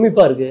மாதிரி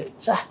பிரமிப்பாக இருக்குது.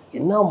 சே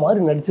என்ன மாதிரி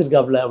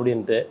நடிச்சிருக்காப்புல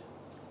அப்படின்ட்டு.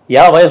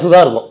 என் வயசு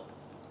தான் இருக்கும்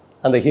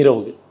அந்த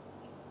ஹீரோவுக்கு.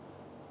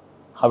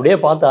 அப்படியே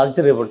பார்த்து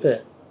ஆச்சரியப்பட்டு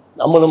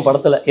நம்மளும்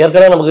படத்தில்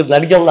ஏற்கனவே நமக்கு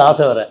நடிக்கணும்னு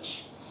ஆசை வேறு,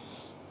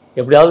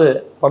 எப்படியாவது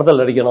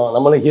படத்தில் நடிக்கணும்,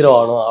 நம்மளும் ஹீரோ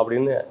ஆகணும்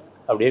அப்படின்னு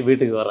அப்படியே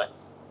வீட்டுக்கு வர்றேன்.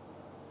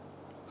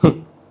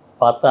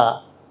 பார்த்தா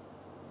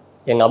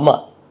எங்கள் அம்மா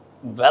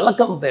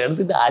விளக்கத்தை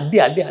எடுத்துகிட்டு அடி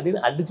அடி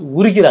அடின்னு அடித்து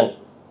உரிக்கிறாங்க.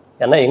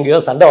 ஏன்னா எங்கேயோ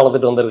சண்டை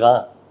வளர்த்துட்டு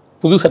வந்திருக்கான்,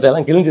 புது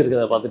சட்டையெல்லாம்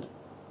கிழிஞ்சிருக்கிறத பார்த்துட்டு.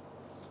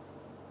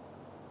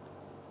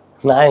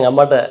 நான் எங்கள்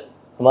அம்மாட்ட,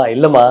 அம்மா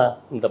இல்லைம்மா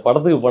இந்த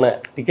படத்துக்கு போனேன்,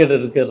 டிக்கெட்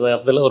இருக்கிற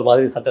இடத்துல ஒரு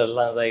மாதிரி சட்டை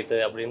எல்லாம் இதாகிட்டு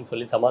அப்படின்னு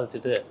சொல்லி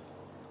சமாளிச்சுட்டு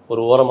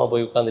ஒரு ஓரமாக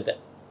போய் உட்காந்துட்டேன்.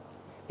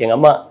 எங்கள்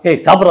அம்மா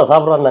ஏய்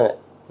சாப்பிட்றான்னாங்க.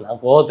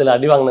 நான் கோவத்தில்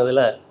அடி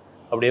வாங்கினதில்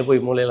அப்படியே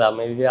போய் மூலையில்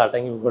அமைதியாக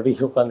அடங்கி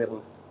கொடிக்க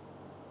உட்காந்துருந்தேன்.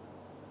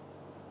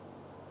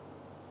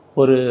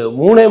 ஒரு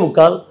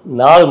 3:45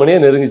 4 மணியே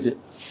நெருங்குச்சு.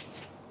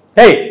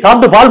 ஏய்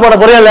சாப்பிட்டு பால் போட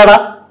போறியா இல்லையாடா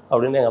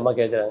அப்படின்னு எங்கள் அம்மா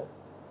கேட்குறாங்க.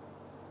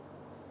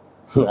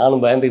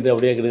 நானும் பயந்துக்கிட்டு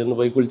அப்படியே கிட்டன்னு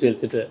போய் குளிச்சு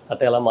வச்சுட்டு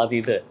சட்டையெல்லாம்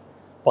மாற்றிக்கிட்டு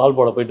பால்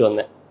போட போயிட்டு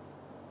வந்தேன்.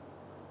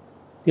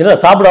 ஏன்னா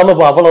சாப்பிடாம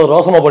இப்போ அவ்வளோ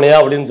ரோசமாக போனியா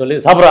அப்படின்னு சொல்லி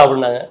சாப்பிட்றா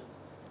அப்படின்னாங்க.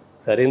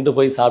 சரின்ட்டு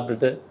போய்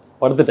சாப்பிட்டுட்டு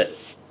படுத்துட்டேன்.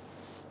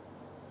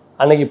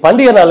 அன்னைக்கு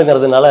பண்டிகை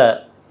நாளுங்கிறதுனால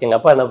எங்கள்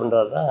அப்பா என்ன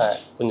பண்ணுறாருன்னா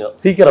கொஞ்சம்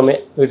சீக்கிரமே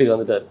வீட்டுக்கு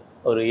வந்துட்டார்.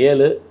 ஒரு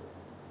 7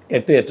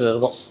 8 8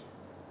 இருக்கும்.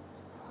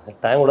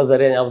 டைம் கூட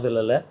சரியாக ஞாபகத்தில்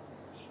இல்லைல்ல.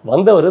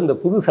 வந்தவர் இந்த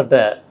புது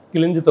சட்டை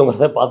கிழிஞ்சு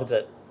தொங்குறத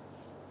பார்த்துட்டார்.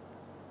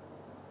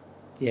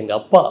 எங்கள்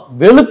அப்பா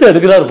வெளுத்து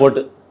எடுக்கிறார்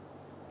போட்டு.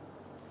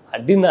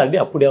 அடின்னா அடி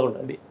அப்படியே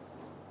கொண்டு அடி.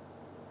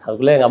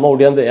 அதுக்குள்ளே எங்கள் அம்மா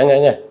ஓடியாந்து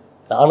ஏங்க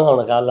நானும்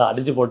அவனை காலில்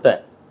அடித்து போட்டேன்,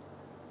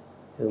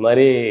 இது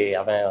மாதிரி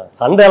அவன்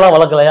சண்டையெல்லாம்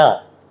வளர்க்கலையா,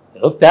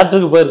 ஏதோ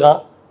தேட்டருக்கு போயிருக்கான்,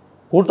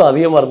 கூட்டம்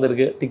அதிகமாக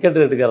இருந்திருக்கு, டிக்கெட்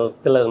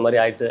எடுக்கிறதுல இது மாதிரி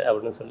ஆயிட்டு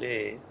அப்படின்னு சொல்லி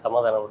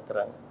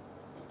சமாதானப்படுத்துகிறாங்க.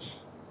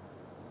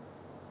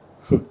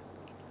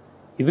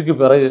 இதுக்கு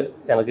பிறகு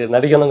எனக்கு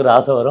நடிக்கணுங்கிற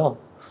ஆசை வரும்.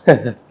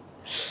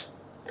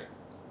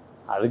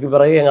 அதுக்கு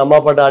பிறகு எங்கள் அம்மா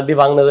அப்பாட்ட அடி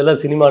வாங்கினதில்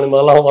சினிமா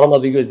நிமிடம்லாம் உரமாக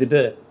தூக்கி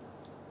வச்சுட்டு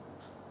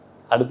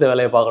அடுத்த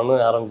வேலையை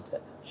பார்க்கணுன்னு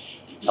ஆரம்பித்தேன்.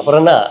 அப்புறம்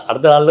என்ன,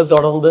 அடுத்த நாளில்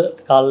தொடர்ந்து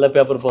காலைல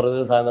பேப்பர் போடுறது,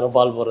 சாயந்தரம்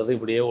பால் போடுறது,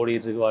 இப்படியே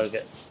ஓடிட்டு இருக்கு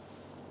வாழ்க்கை.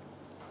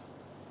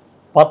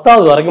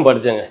 10வது வரைக்கும்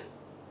படித்தேங்க.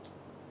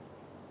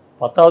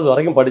 10வது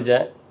வரைக்கும்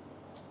படித்தேன்.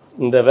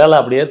 இந்த வேலை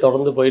அப்படியே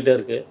தொடர்ந்து போயிட்டே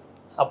இருக்குது.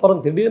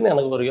 அப்புறம் திடீர்னு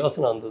எனக்கு ஒரு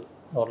யோசனை வந்தது.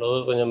 ஓரளவு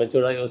கொஞ்சம்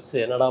மெச்சூர்டாக யோசிச்சு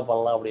என்னடா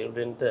பண்ணலாம்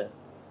அப்படின்ட்டு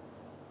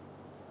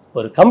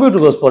ஒரு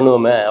கம்ப்யூட்டர் கோர்ஸ்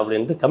பண்ணுவோமே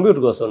அப்படின்ட்டு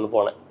கம்ப்யூட்டர் கோர்ஸ் ஒன்று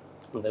போனேன்.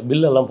 இந்த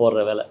பில்லெல்லாம்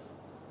போடுற வேலை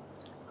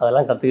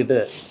அதெல்லாம் கற்றுக்கிட்டு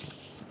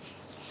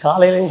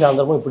காலையிலையும்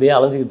சாயந்தரமும் இப்படியே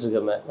அலைஞ்சிக்கிட்டு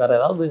இருக்கேன். வேறு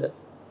ஏதாவது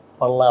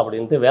பண்ணலாம்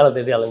அப்படின்ட்டு வேலை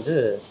தேடி அலைஞ்சு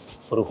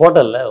ஒரு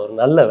ஹோட்டலில் ஒரு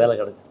நல்ல வேலை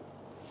கிடச்சி.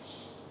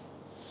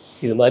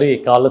 இது மாதிரி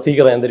காலைல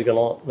சீக்கிரம்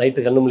எழுந்திரிக்கணும்,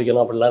 நைட்டு கண்ணு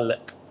முழிக்கணும் அப்படிலாம் இல்லை.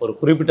 ஒரு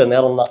குறிப்பிட்ட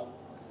நேரம் தான்.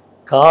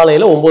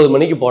 காலையில் 9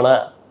 மணிக்கு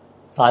போனால்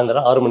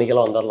சாயந்தரம் 6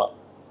 மணிக்கெல்லாம் வந்துடலாம்.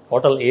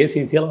 ஹோட்டல்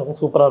ஏசிசியெல்லாம்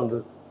சூப்பராக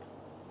இருந்தது.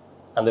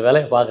 அந்த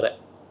வேலையை பார்க்குறேன்.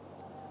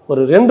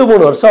 ஒரு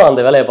 2-3 வருஷம்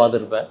அந்த வேலையை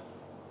பார்த்துருப்பேன்.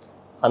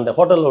 அந்த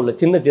ஹோட்டலில் உள்ள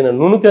சின்ன சின்ன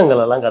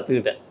நுணுக்கங்கள் எல்லாம்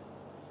கற்றுக்கிட்டேன்.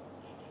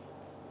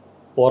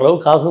 ஓரளவு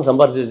காசும்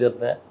சம்பாரித்து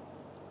வச்சுருந்தேன்.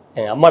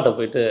 எங்கள் அம்மாட்ட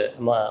போயிட்டு,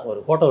 அம்மா ஒரு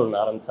ஹோட்டல் ஒன்று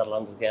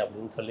ஆரம்பிச்சிடலான்னு இருக்கேன்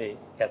அப்படின்னு சொல்லி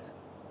கேட்டேன்.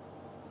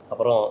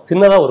 அப்புறம்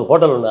சின்னதாக ஒரு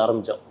ஹோட்டல் ஒன்று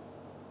ஆரம்பித்தோம்.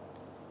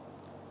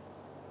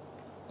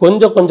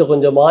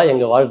 கொஞ்சமாக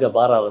எங்கள் வாழ்க்கை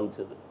மாற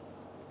ஆரம்பிச்சது.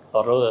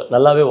 ஓரளவு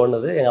நல்லாவே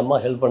ஓடுனது. எங்கள் அம்மா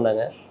ஹெல்ப்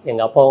பண்ணாங்க.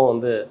 எங்கள் அப்பாவும்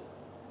வந்து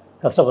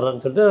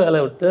கஷ்டப்படுறான்னு சொல்லிட்டு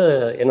வேலையை விட்டு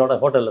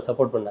என்னோடய ஹோட்டலில்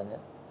சப்போர்ட் பண்ணாங்க.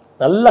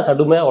 நல்லா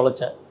கடுமையாக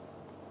உழைச்சேன்.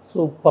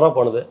 சூப்பராக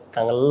போனது.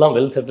 நாங்கள் எல்லாம்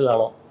வெல் செட்டில்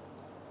ஆனோம்.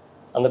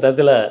 அந்த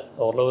டயத்தில்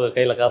ஓரளவு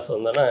கையில் காசு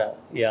வந்தோன்னா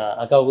என்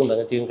அக்காவுக்கும்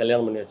தங்கச்சிக்கும்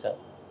கல்யாணம் பண்ணி வச்சேன்.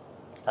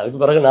 அதுக்கு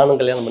பிறகு நானும்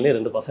கல்யாணம் பண்ணி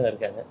 2 பசங்க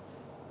இருக்காங்க.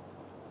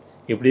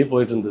 இப்படியே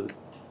போயிட்டு இருந்தது.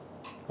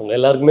 அவங்க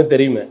எல்லாருக்குமே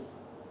தெரியுமே,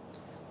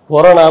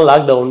 கொரோனா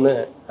லாக்டவுன்னு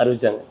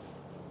அறிவித்தாங்க.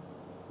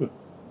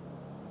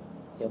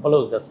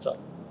 எவ்வளவு கஷ்டம்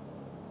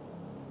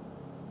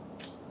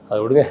அதை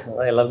விடுங்க,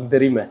 அதான் எல்லாருக்கும்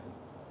தெரியுமே.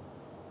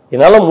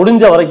 என்னால்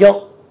முடிஞ்ச வரைக்கும்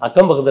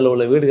அக்கம் பக்கத்தில்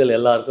உள்ள வீடுகள்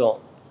எல்லாருக்கும்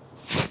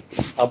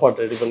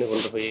சாப்பாடு ரெடி பண்ணி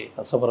கொண்டு போய்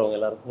கஷ்டப்படுறவங்க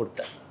எல்லாருக்கும்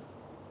கொடுத்தேன்.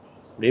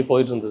 அப்படியே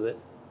போயிட்டு இருந்தது.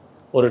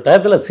 ஒரு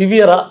டயத்தில்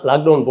சிவியராக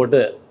லாக்டவுன்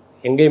போட்டு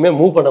எங்கேயுமே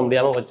மூவ் பண்ண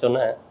முடியாமல்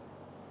வச்சோன்னே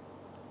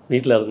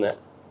வீட்டில் இருந்தேன்.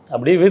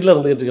 அப்படியே வீட்டில்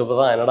இருந்துக்கிட்டு இருக்கப்போ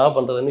தான் என்னடா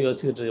பண்ணுறதுன்னு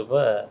யோசிச்சுக்கிட்டு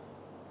இருக்கப்போ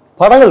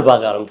படங்கள்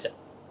பார்க்க ஆரம்பித்தேன்.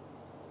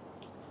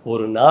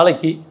 ஒரு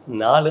நாளைக்கு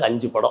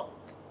 4-5 படம்,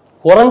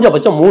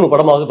 குறைஞ்சபட்சம் 3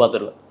 படமாவது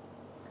பார்த்துருவேன்.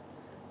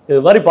 இது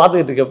மாதிரி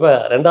பார்த்துக்கிட்டு இருக்கப்ப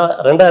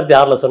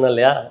 2006 சொன்னேன்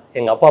இல்லையா,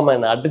 எங்கள் அப்பா அம்மா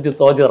என்னை அடித்து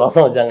துவைச்சி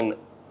ரசம் வச்சாங்கன்னு,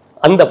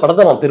 அந்த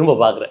படத்தை நான் திரும்ப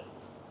பார்க்குறேன்.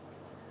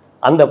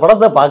 அந்த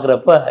படத்தை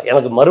பார்க்குறப்ப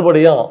எனக்கு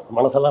மறுபடியும்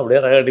மனசெல்லாம் அப்படியே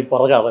ரெடி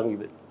பிறக்க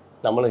ஆரம்பிக்குது,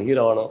 நம்மளும்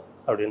ஹீரோ ஆகணும்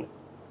அப்படின்னு.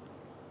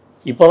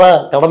 இப்போ தான்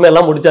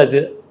கடமையெல்லாம்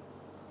முடிச்சாச்சு,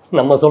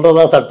 நம்ம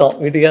சொல்கிறதான் சட்டம்,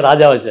 வீட்டுக்கே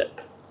ராஜா வச்சேன்.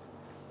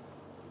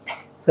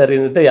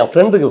 சரின்னுட்டு என்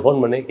ஃப்ரெண்டுக்கு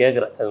ஃபோன் பண்ணி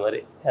கேட்குறேன், இது மாதிரி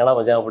ஏன்னா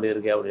மச்சான் அப்படி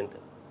இருக்கே அப்படின்ட்டு.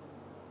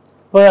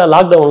 இப்போ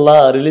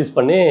லாக்டவுன்லாம் ரிலீஸ்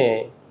பண்ணி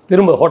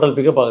திரும்ப ஹோட்டல்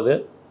பிக்கப் ஆகுது.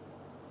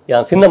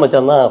 என் சின்ன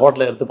மச்சான் தான்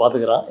ஹோட்டலை எடுத்து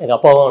பார்த்துக்கிறான். எங்கள்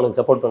அப்பாவும் அவனுக்கு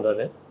சப்போர்ட்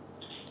பண்ணுறாரு.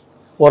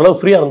 ஓரளவு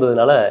ஃப்ரீயாக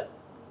இருந்ததுனால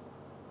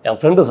என்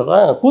ஃப்ரெண்டு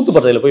சொல்கிறான்,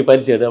 கூத்துப்பட்டறையில் போய்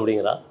பயிற்சி எடு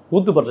அப்படிங்கிறான்.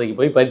 கூத்துப்பட்டறைக்கு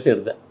போய் பயிற்சி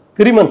எடுத்தேன்.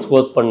 3 months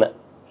கோர்ஸ் பண்ணேன்.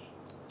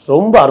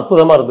 ரொம்ப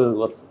அற்புதமாக இருந்தது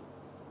கோர்ஸ்.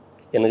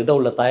 என்கிட்ட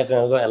உள்ள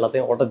தயக்கம்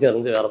எல்லாத்தையும் உடச்சி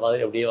அறிஞ்சு வேறு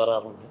மாதிரி அப்படியே வர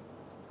ஆரம்பிச்சு.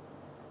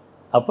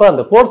 அப்போ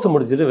அந்த கோர்ஸ்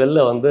முடிச்சுட்டு வெளில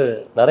வந்து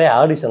நிறைய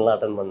ஆடிஷன்லாம்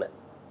அட்டன் பண்ணேன்.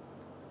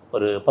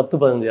 ஒரு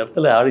 10-15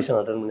 இடத்துல ஆடிஷன்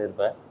அட்டன்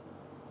பண்ணியிருப்பேன்.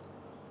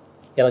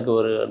 எனக்கு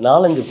ஒரு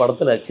 4-5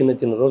 படத்தில் சின்ன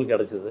சின்ன ரோல்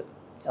கிடச்சிது.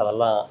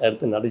 அதெல்லாம்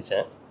எடுத்து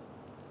நடித்தேன்.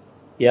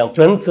 என்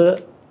ஃப்ரெண்ட்ஸு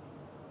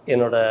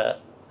என்னோடய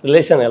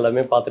ரிலேஷன்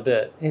எல்லாமே பார்த்துட்டு,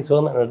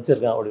 சுகந்தா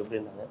நடிச்சிருக்கான் அப்படி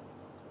இப்படின்னாங்க.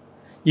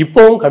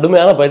 இப்போவும்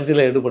கடுமையான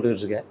பயிற்சியில்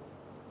ஈடுபட்டுக்கிட்டு இருக்கேன்.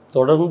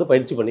 தொடர்ந்து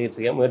பயிற்சி பண்ணிக்கிட்டு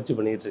இருக்கேன், முயற்சி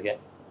பண்ணிக்கிட்டு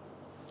இருக்கேன்.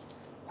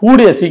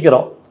 கூடிய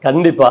சீக்கிரம்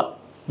கண்டிப்பாக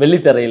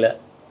வெள்ளித்திரையில்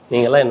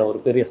நீங்களாம் என்ன ஒரு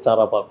பெரிய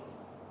ஸ்டாராக பார்ப்பீங்க,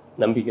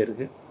 நம்பிக்கை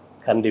இருக்குது.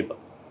 கண்டிப்பாக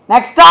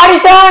நெக்ஸ்ட்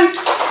ஆடிஷன்.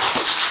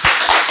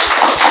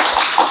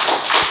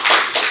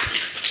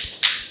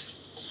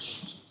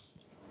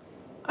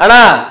 ஆனா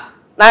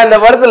நான் இந்த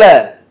படத்துல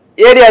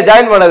ஏரியா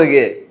ஜாயின்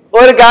பண்ணதுக்கு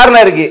ஒரு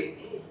காரணம் இருக்கு.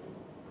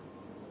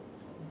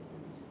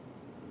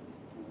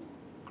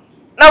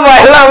 நம்ம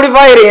எல்லாம் அப்படி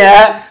பாக்குறீங்க.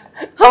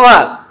 ஆமா,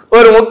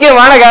 ஒரு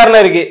முக்கியமான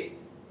காரணம் இருக்கு.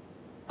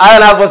 அதை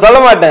நான் இப்ப சொல்ல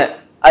மாட்டேன்,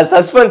 அது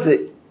சஸ்பென்ஸ்.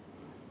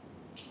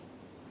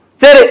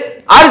 சரி,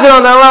 ஆடிஷன்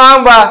வந்தாங்களா,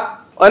 வாங்கப்பா,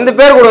 வந்து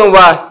பேர்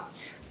கொடுங்கப்பா.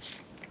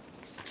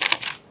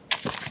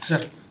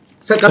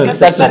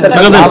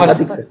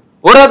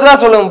 ஒரு இடத்துல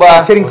சொல்லுங்கப்பா.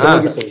 சரிங்க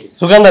sir.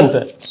 Suganthan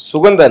sir.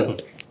 Suganthan.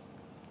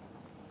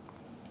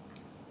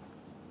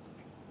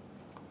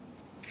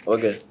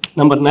 Okay.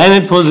 Number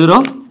 9840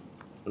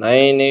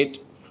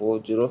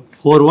 9840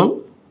 41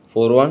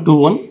 41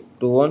 21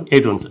 21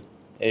 81 sir.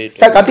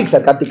 Sir Karthik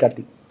sir.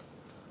 Karthik.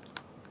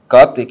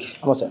 Karthik.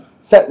 ஆமாம் சார்.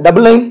 சார்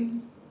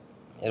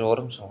 99 ஒரு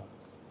நிமிஷம்.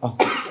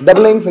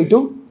 9952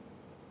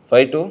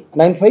 52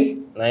 95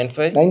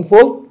 95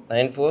 94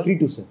 94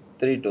 32 sir.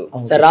 32.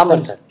 Sir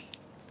Raman sir.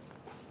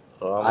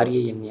 Raman.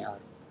 RAMAR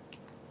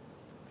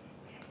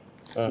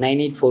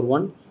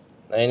 9841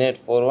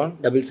 9841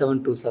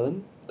 7727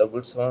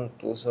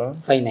 7727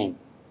 59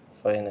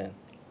 59.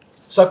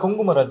 Sir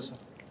குங்குமராஜ்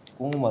sir.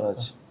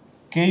 குங்குமராஜ்.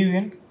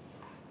 KUNGUMERAJ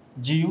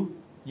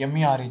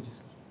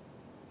sir.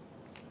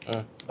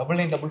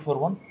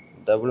 99441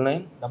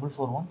 99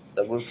 441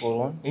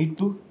 441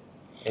 82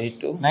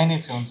 82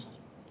 987 sir.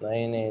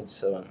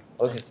 987.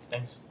 Okay,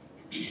 thanks.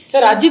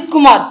 Sir Ajith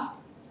Kumar.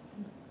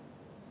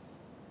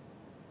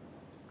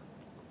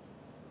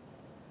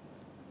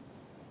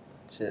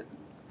 சரி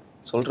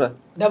சொல்கிறேன்.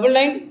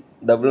 99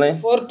 99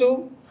 42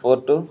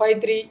 42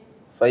 53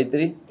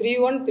 53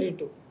 31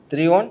 32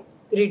 31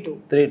 32.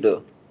 32.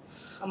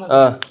 ஆமா ஆ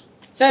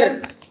சார்.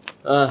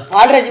 ஆ.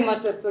 ஆல்ராஜ்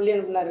மாஸ்டர் சொல்லி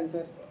அனுப்புனாருங்க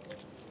சார்.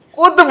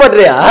 கூத்து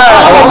பண்றியா?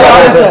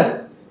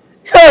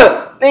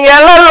 நீங்க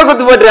எல்லாருமே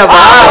கூத்து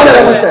பண்றியாப்பா?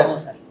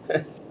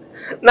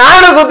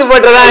 நானும் கூத்து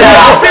பண்றேன்.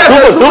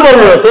 Super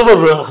bro, super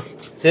bro.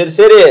 சரி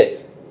சரி.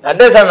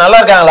 அட்டே சார் நல்லா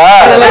இருக்காங்களா?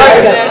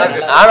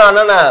 நானும்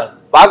அண்ணா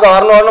பார்க்க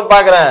வரணும்னு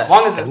பாக்குறேன்.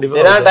 வாங்க சார்.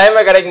 சரியான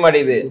டைமே கிடைக்க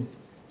மாட்டேங்குது.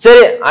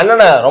 சரி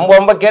அண்ணனை ரொம்ப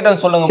ரொம்ப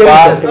கேட்டேன்னு சொல்லுங்கப்பா.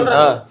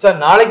 சார்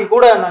நாளைக்கு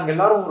கூட நாங்க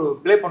எல்லாரும் ஒரு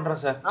ப்ளே பண்றோம்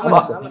சார்.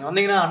 நீங்க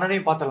வந்தீங்கன்னா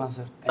அண்ணனையும் பாத்துடலாம்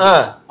சார்.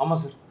 ஆமா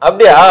சார்.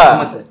 அப்படியா?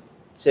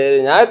 சரி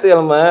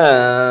ஞாயிற்றுக்கிழமை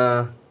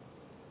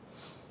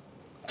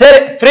சரி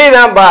ஃப்ரீ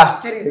தான்ப்பா.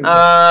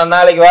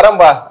 நாளைக்கு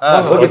வரேன்பா.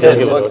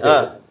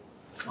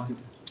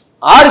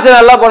 ஆடிஷன்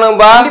நல்லா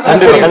பண்ணுங்கப்பா.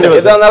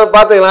 எதா இருந்தாலும்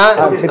பாத்துக்கலாம்.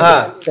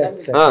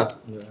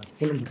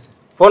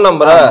 போன்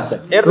நம்பரா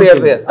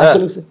எடுத்து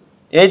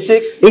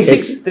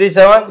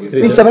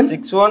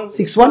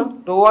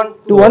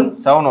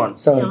 863761612171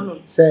 சார்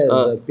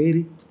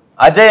பேரு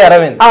Ajay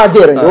Aravind.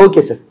 Ajay Aravind.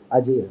 Okay sir.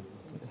 Ajay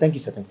thank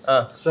you sir.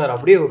 Sir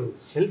அப்படியே ஒரு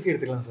செல்ஃபி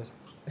எடுத்துக்கலாம் சார்.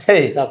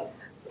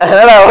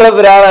 அதனால அவ்வளவு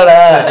பெரிய ஆளாடா.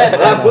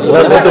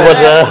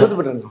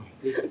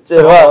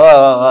 சரி வா வா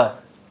வா வா.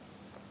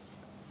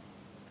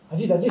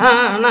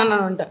 அண்ணா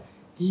வந்துட்டேன்.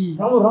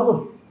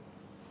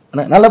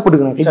 நல்லா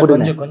போட்டுக்கணும். கை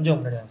போட்டுக்கணும். கொஞ்சம்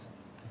முன்னாடி சார்.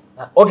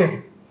 Okay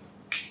sir.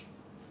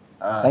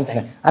 தேங்க்ஸ்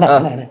அண்ணா.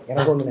 அண்ணா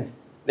எனக்கு ஒண்ணுங்க.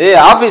 டேய்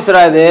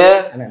ஆபீஸ்ரா இது.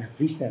 அண்ணா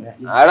ப்ளீஸ் அண்ணா.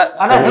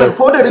 அண்ணா எனக்கு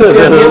போட்டோ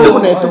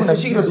எடுத்து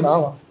சீக்கிரம்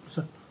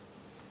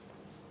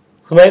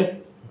சுமைன்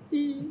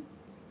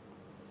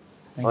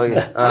ஓகே.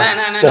 அண்ணா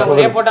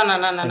ஒரே போட்டோ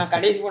அண்ணா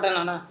கடைசி போட்டோ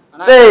அண்ணா.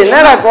 டேய்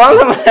என்னடா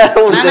குழந்தை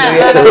மாதிரி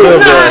முடிச்சிருக்க.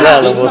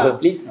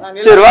 ப்ளீஸ்.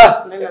 சரி வா.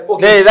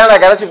 டேய் இதான்டா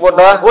கடைசி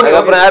போட்டோ. அதுக்கு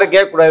அப்புறம் யாரும்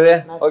கேட்க கூடாது.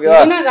 ஓகேவா?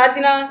 என்ன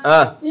கார்த்தினா?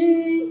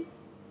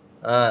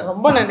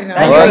 ரொம்ப நன்றி.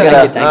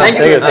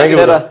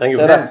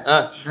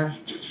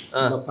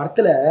 இந்த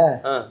படத்துல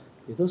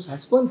ஏதோ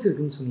சஸ்பென்ஸ்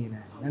இருக்குன்னு சொன்னீங்க.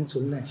 நான்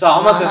சொன்னேன்.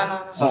 ஆமா சார்.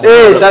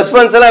 ஏய்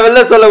சஸ்பென்ஸ் எல்லாம்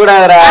வெளில சொல்ல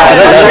கூடாதுடா.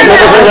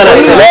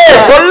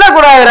 சொல்ல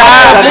கூடாதுடா.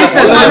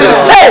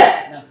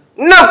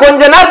 இன்னும்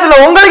கொஞ்ச நேரத்துல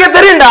உங்களுக்கு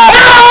தெரியும்டா.